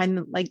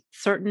mind like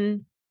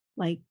certain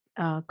like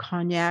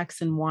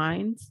cognacs and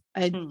wines.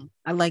 I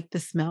like the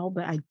smell,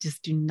 but I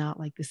just do not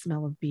like the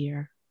smell of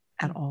beer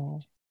at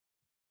all.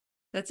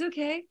 That's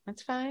okay.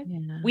 That's fine.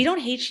 Yeah. We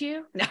don't hate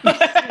you. No.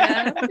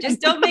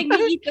 Just don't make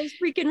me eat those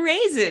freaking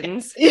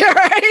raisins. Yeah,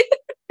 right.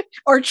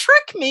 Or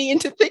trick me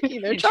into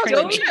thinking they're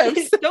chocolate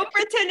chips. Don't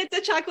pretend it's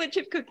a chocolate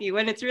chip cookie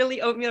when it's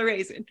really oatmeal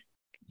raisin.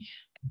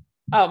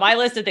 Oh, my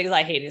list of things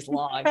I hate is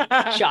long,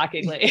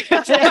 shockingly.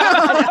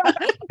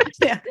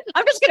 Yeah.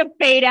 I'm just gonna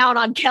fade out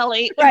on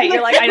Kelly. Right.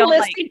 You're like, I don't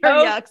like Listing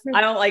Coke, her yucks.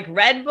 I don't like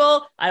Red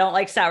Bull. I don't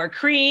like sour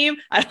cream.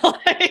 I don't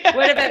like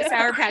What about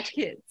Sour Patch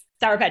Kids?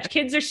 Sour Patch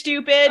Kids are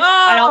stupid.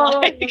 I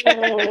don't like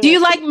Do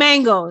you like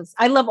mangoes?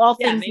 I love all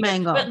things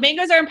mango. But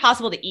mangoes are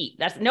impossible to eat.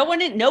 That's no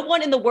one in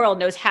the world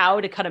knows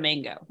how to cut a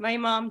mango. My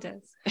mom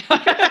does.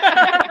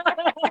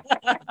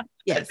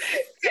 Yes.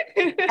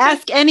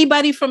 Ask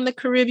anybody from the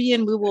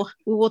Caribbean. We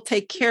will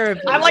take care of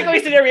you. I'm like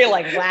always sitting there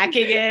like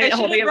whacking it, I should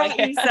holding have it brought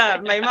like you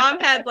some. My mom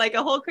had like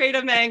a whole crate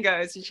of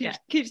mangoes. She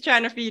keeps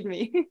trying to feed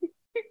me.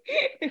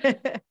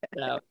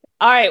 So.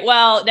 All right.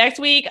 Well, next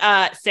week,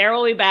 Sarah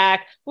will be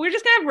back. We're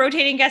just gonna have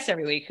rotating guests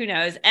every week. Who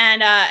knows?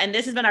 And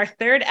this has been our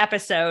third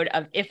episode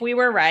of If We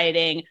Were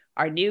Riding,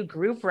 our new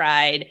group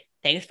ride.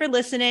 Thanks for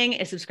listening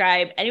and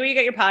subscribe anywhere you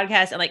get your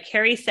podcast. And like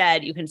Carrie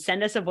said, you can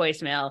send us a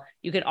voicemail.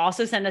 You can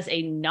also send us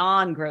a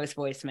non-gross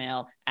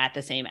voicemail at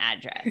the same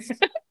address.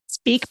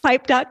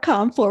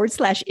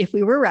 Speakpipe.com/if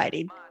we were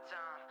riding.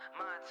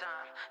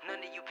 None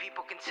of you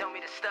people can tell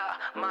me to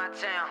stop. My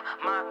town,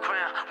 my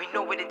crown. We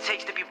know what it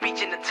takes to be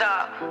reaching the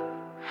top.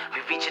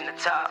 We reaching the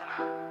top.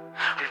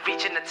 We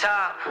reaching the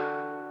top.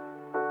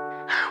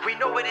 We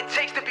know what it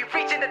takes to be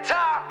reaching the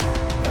top.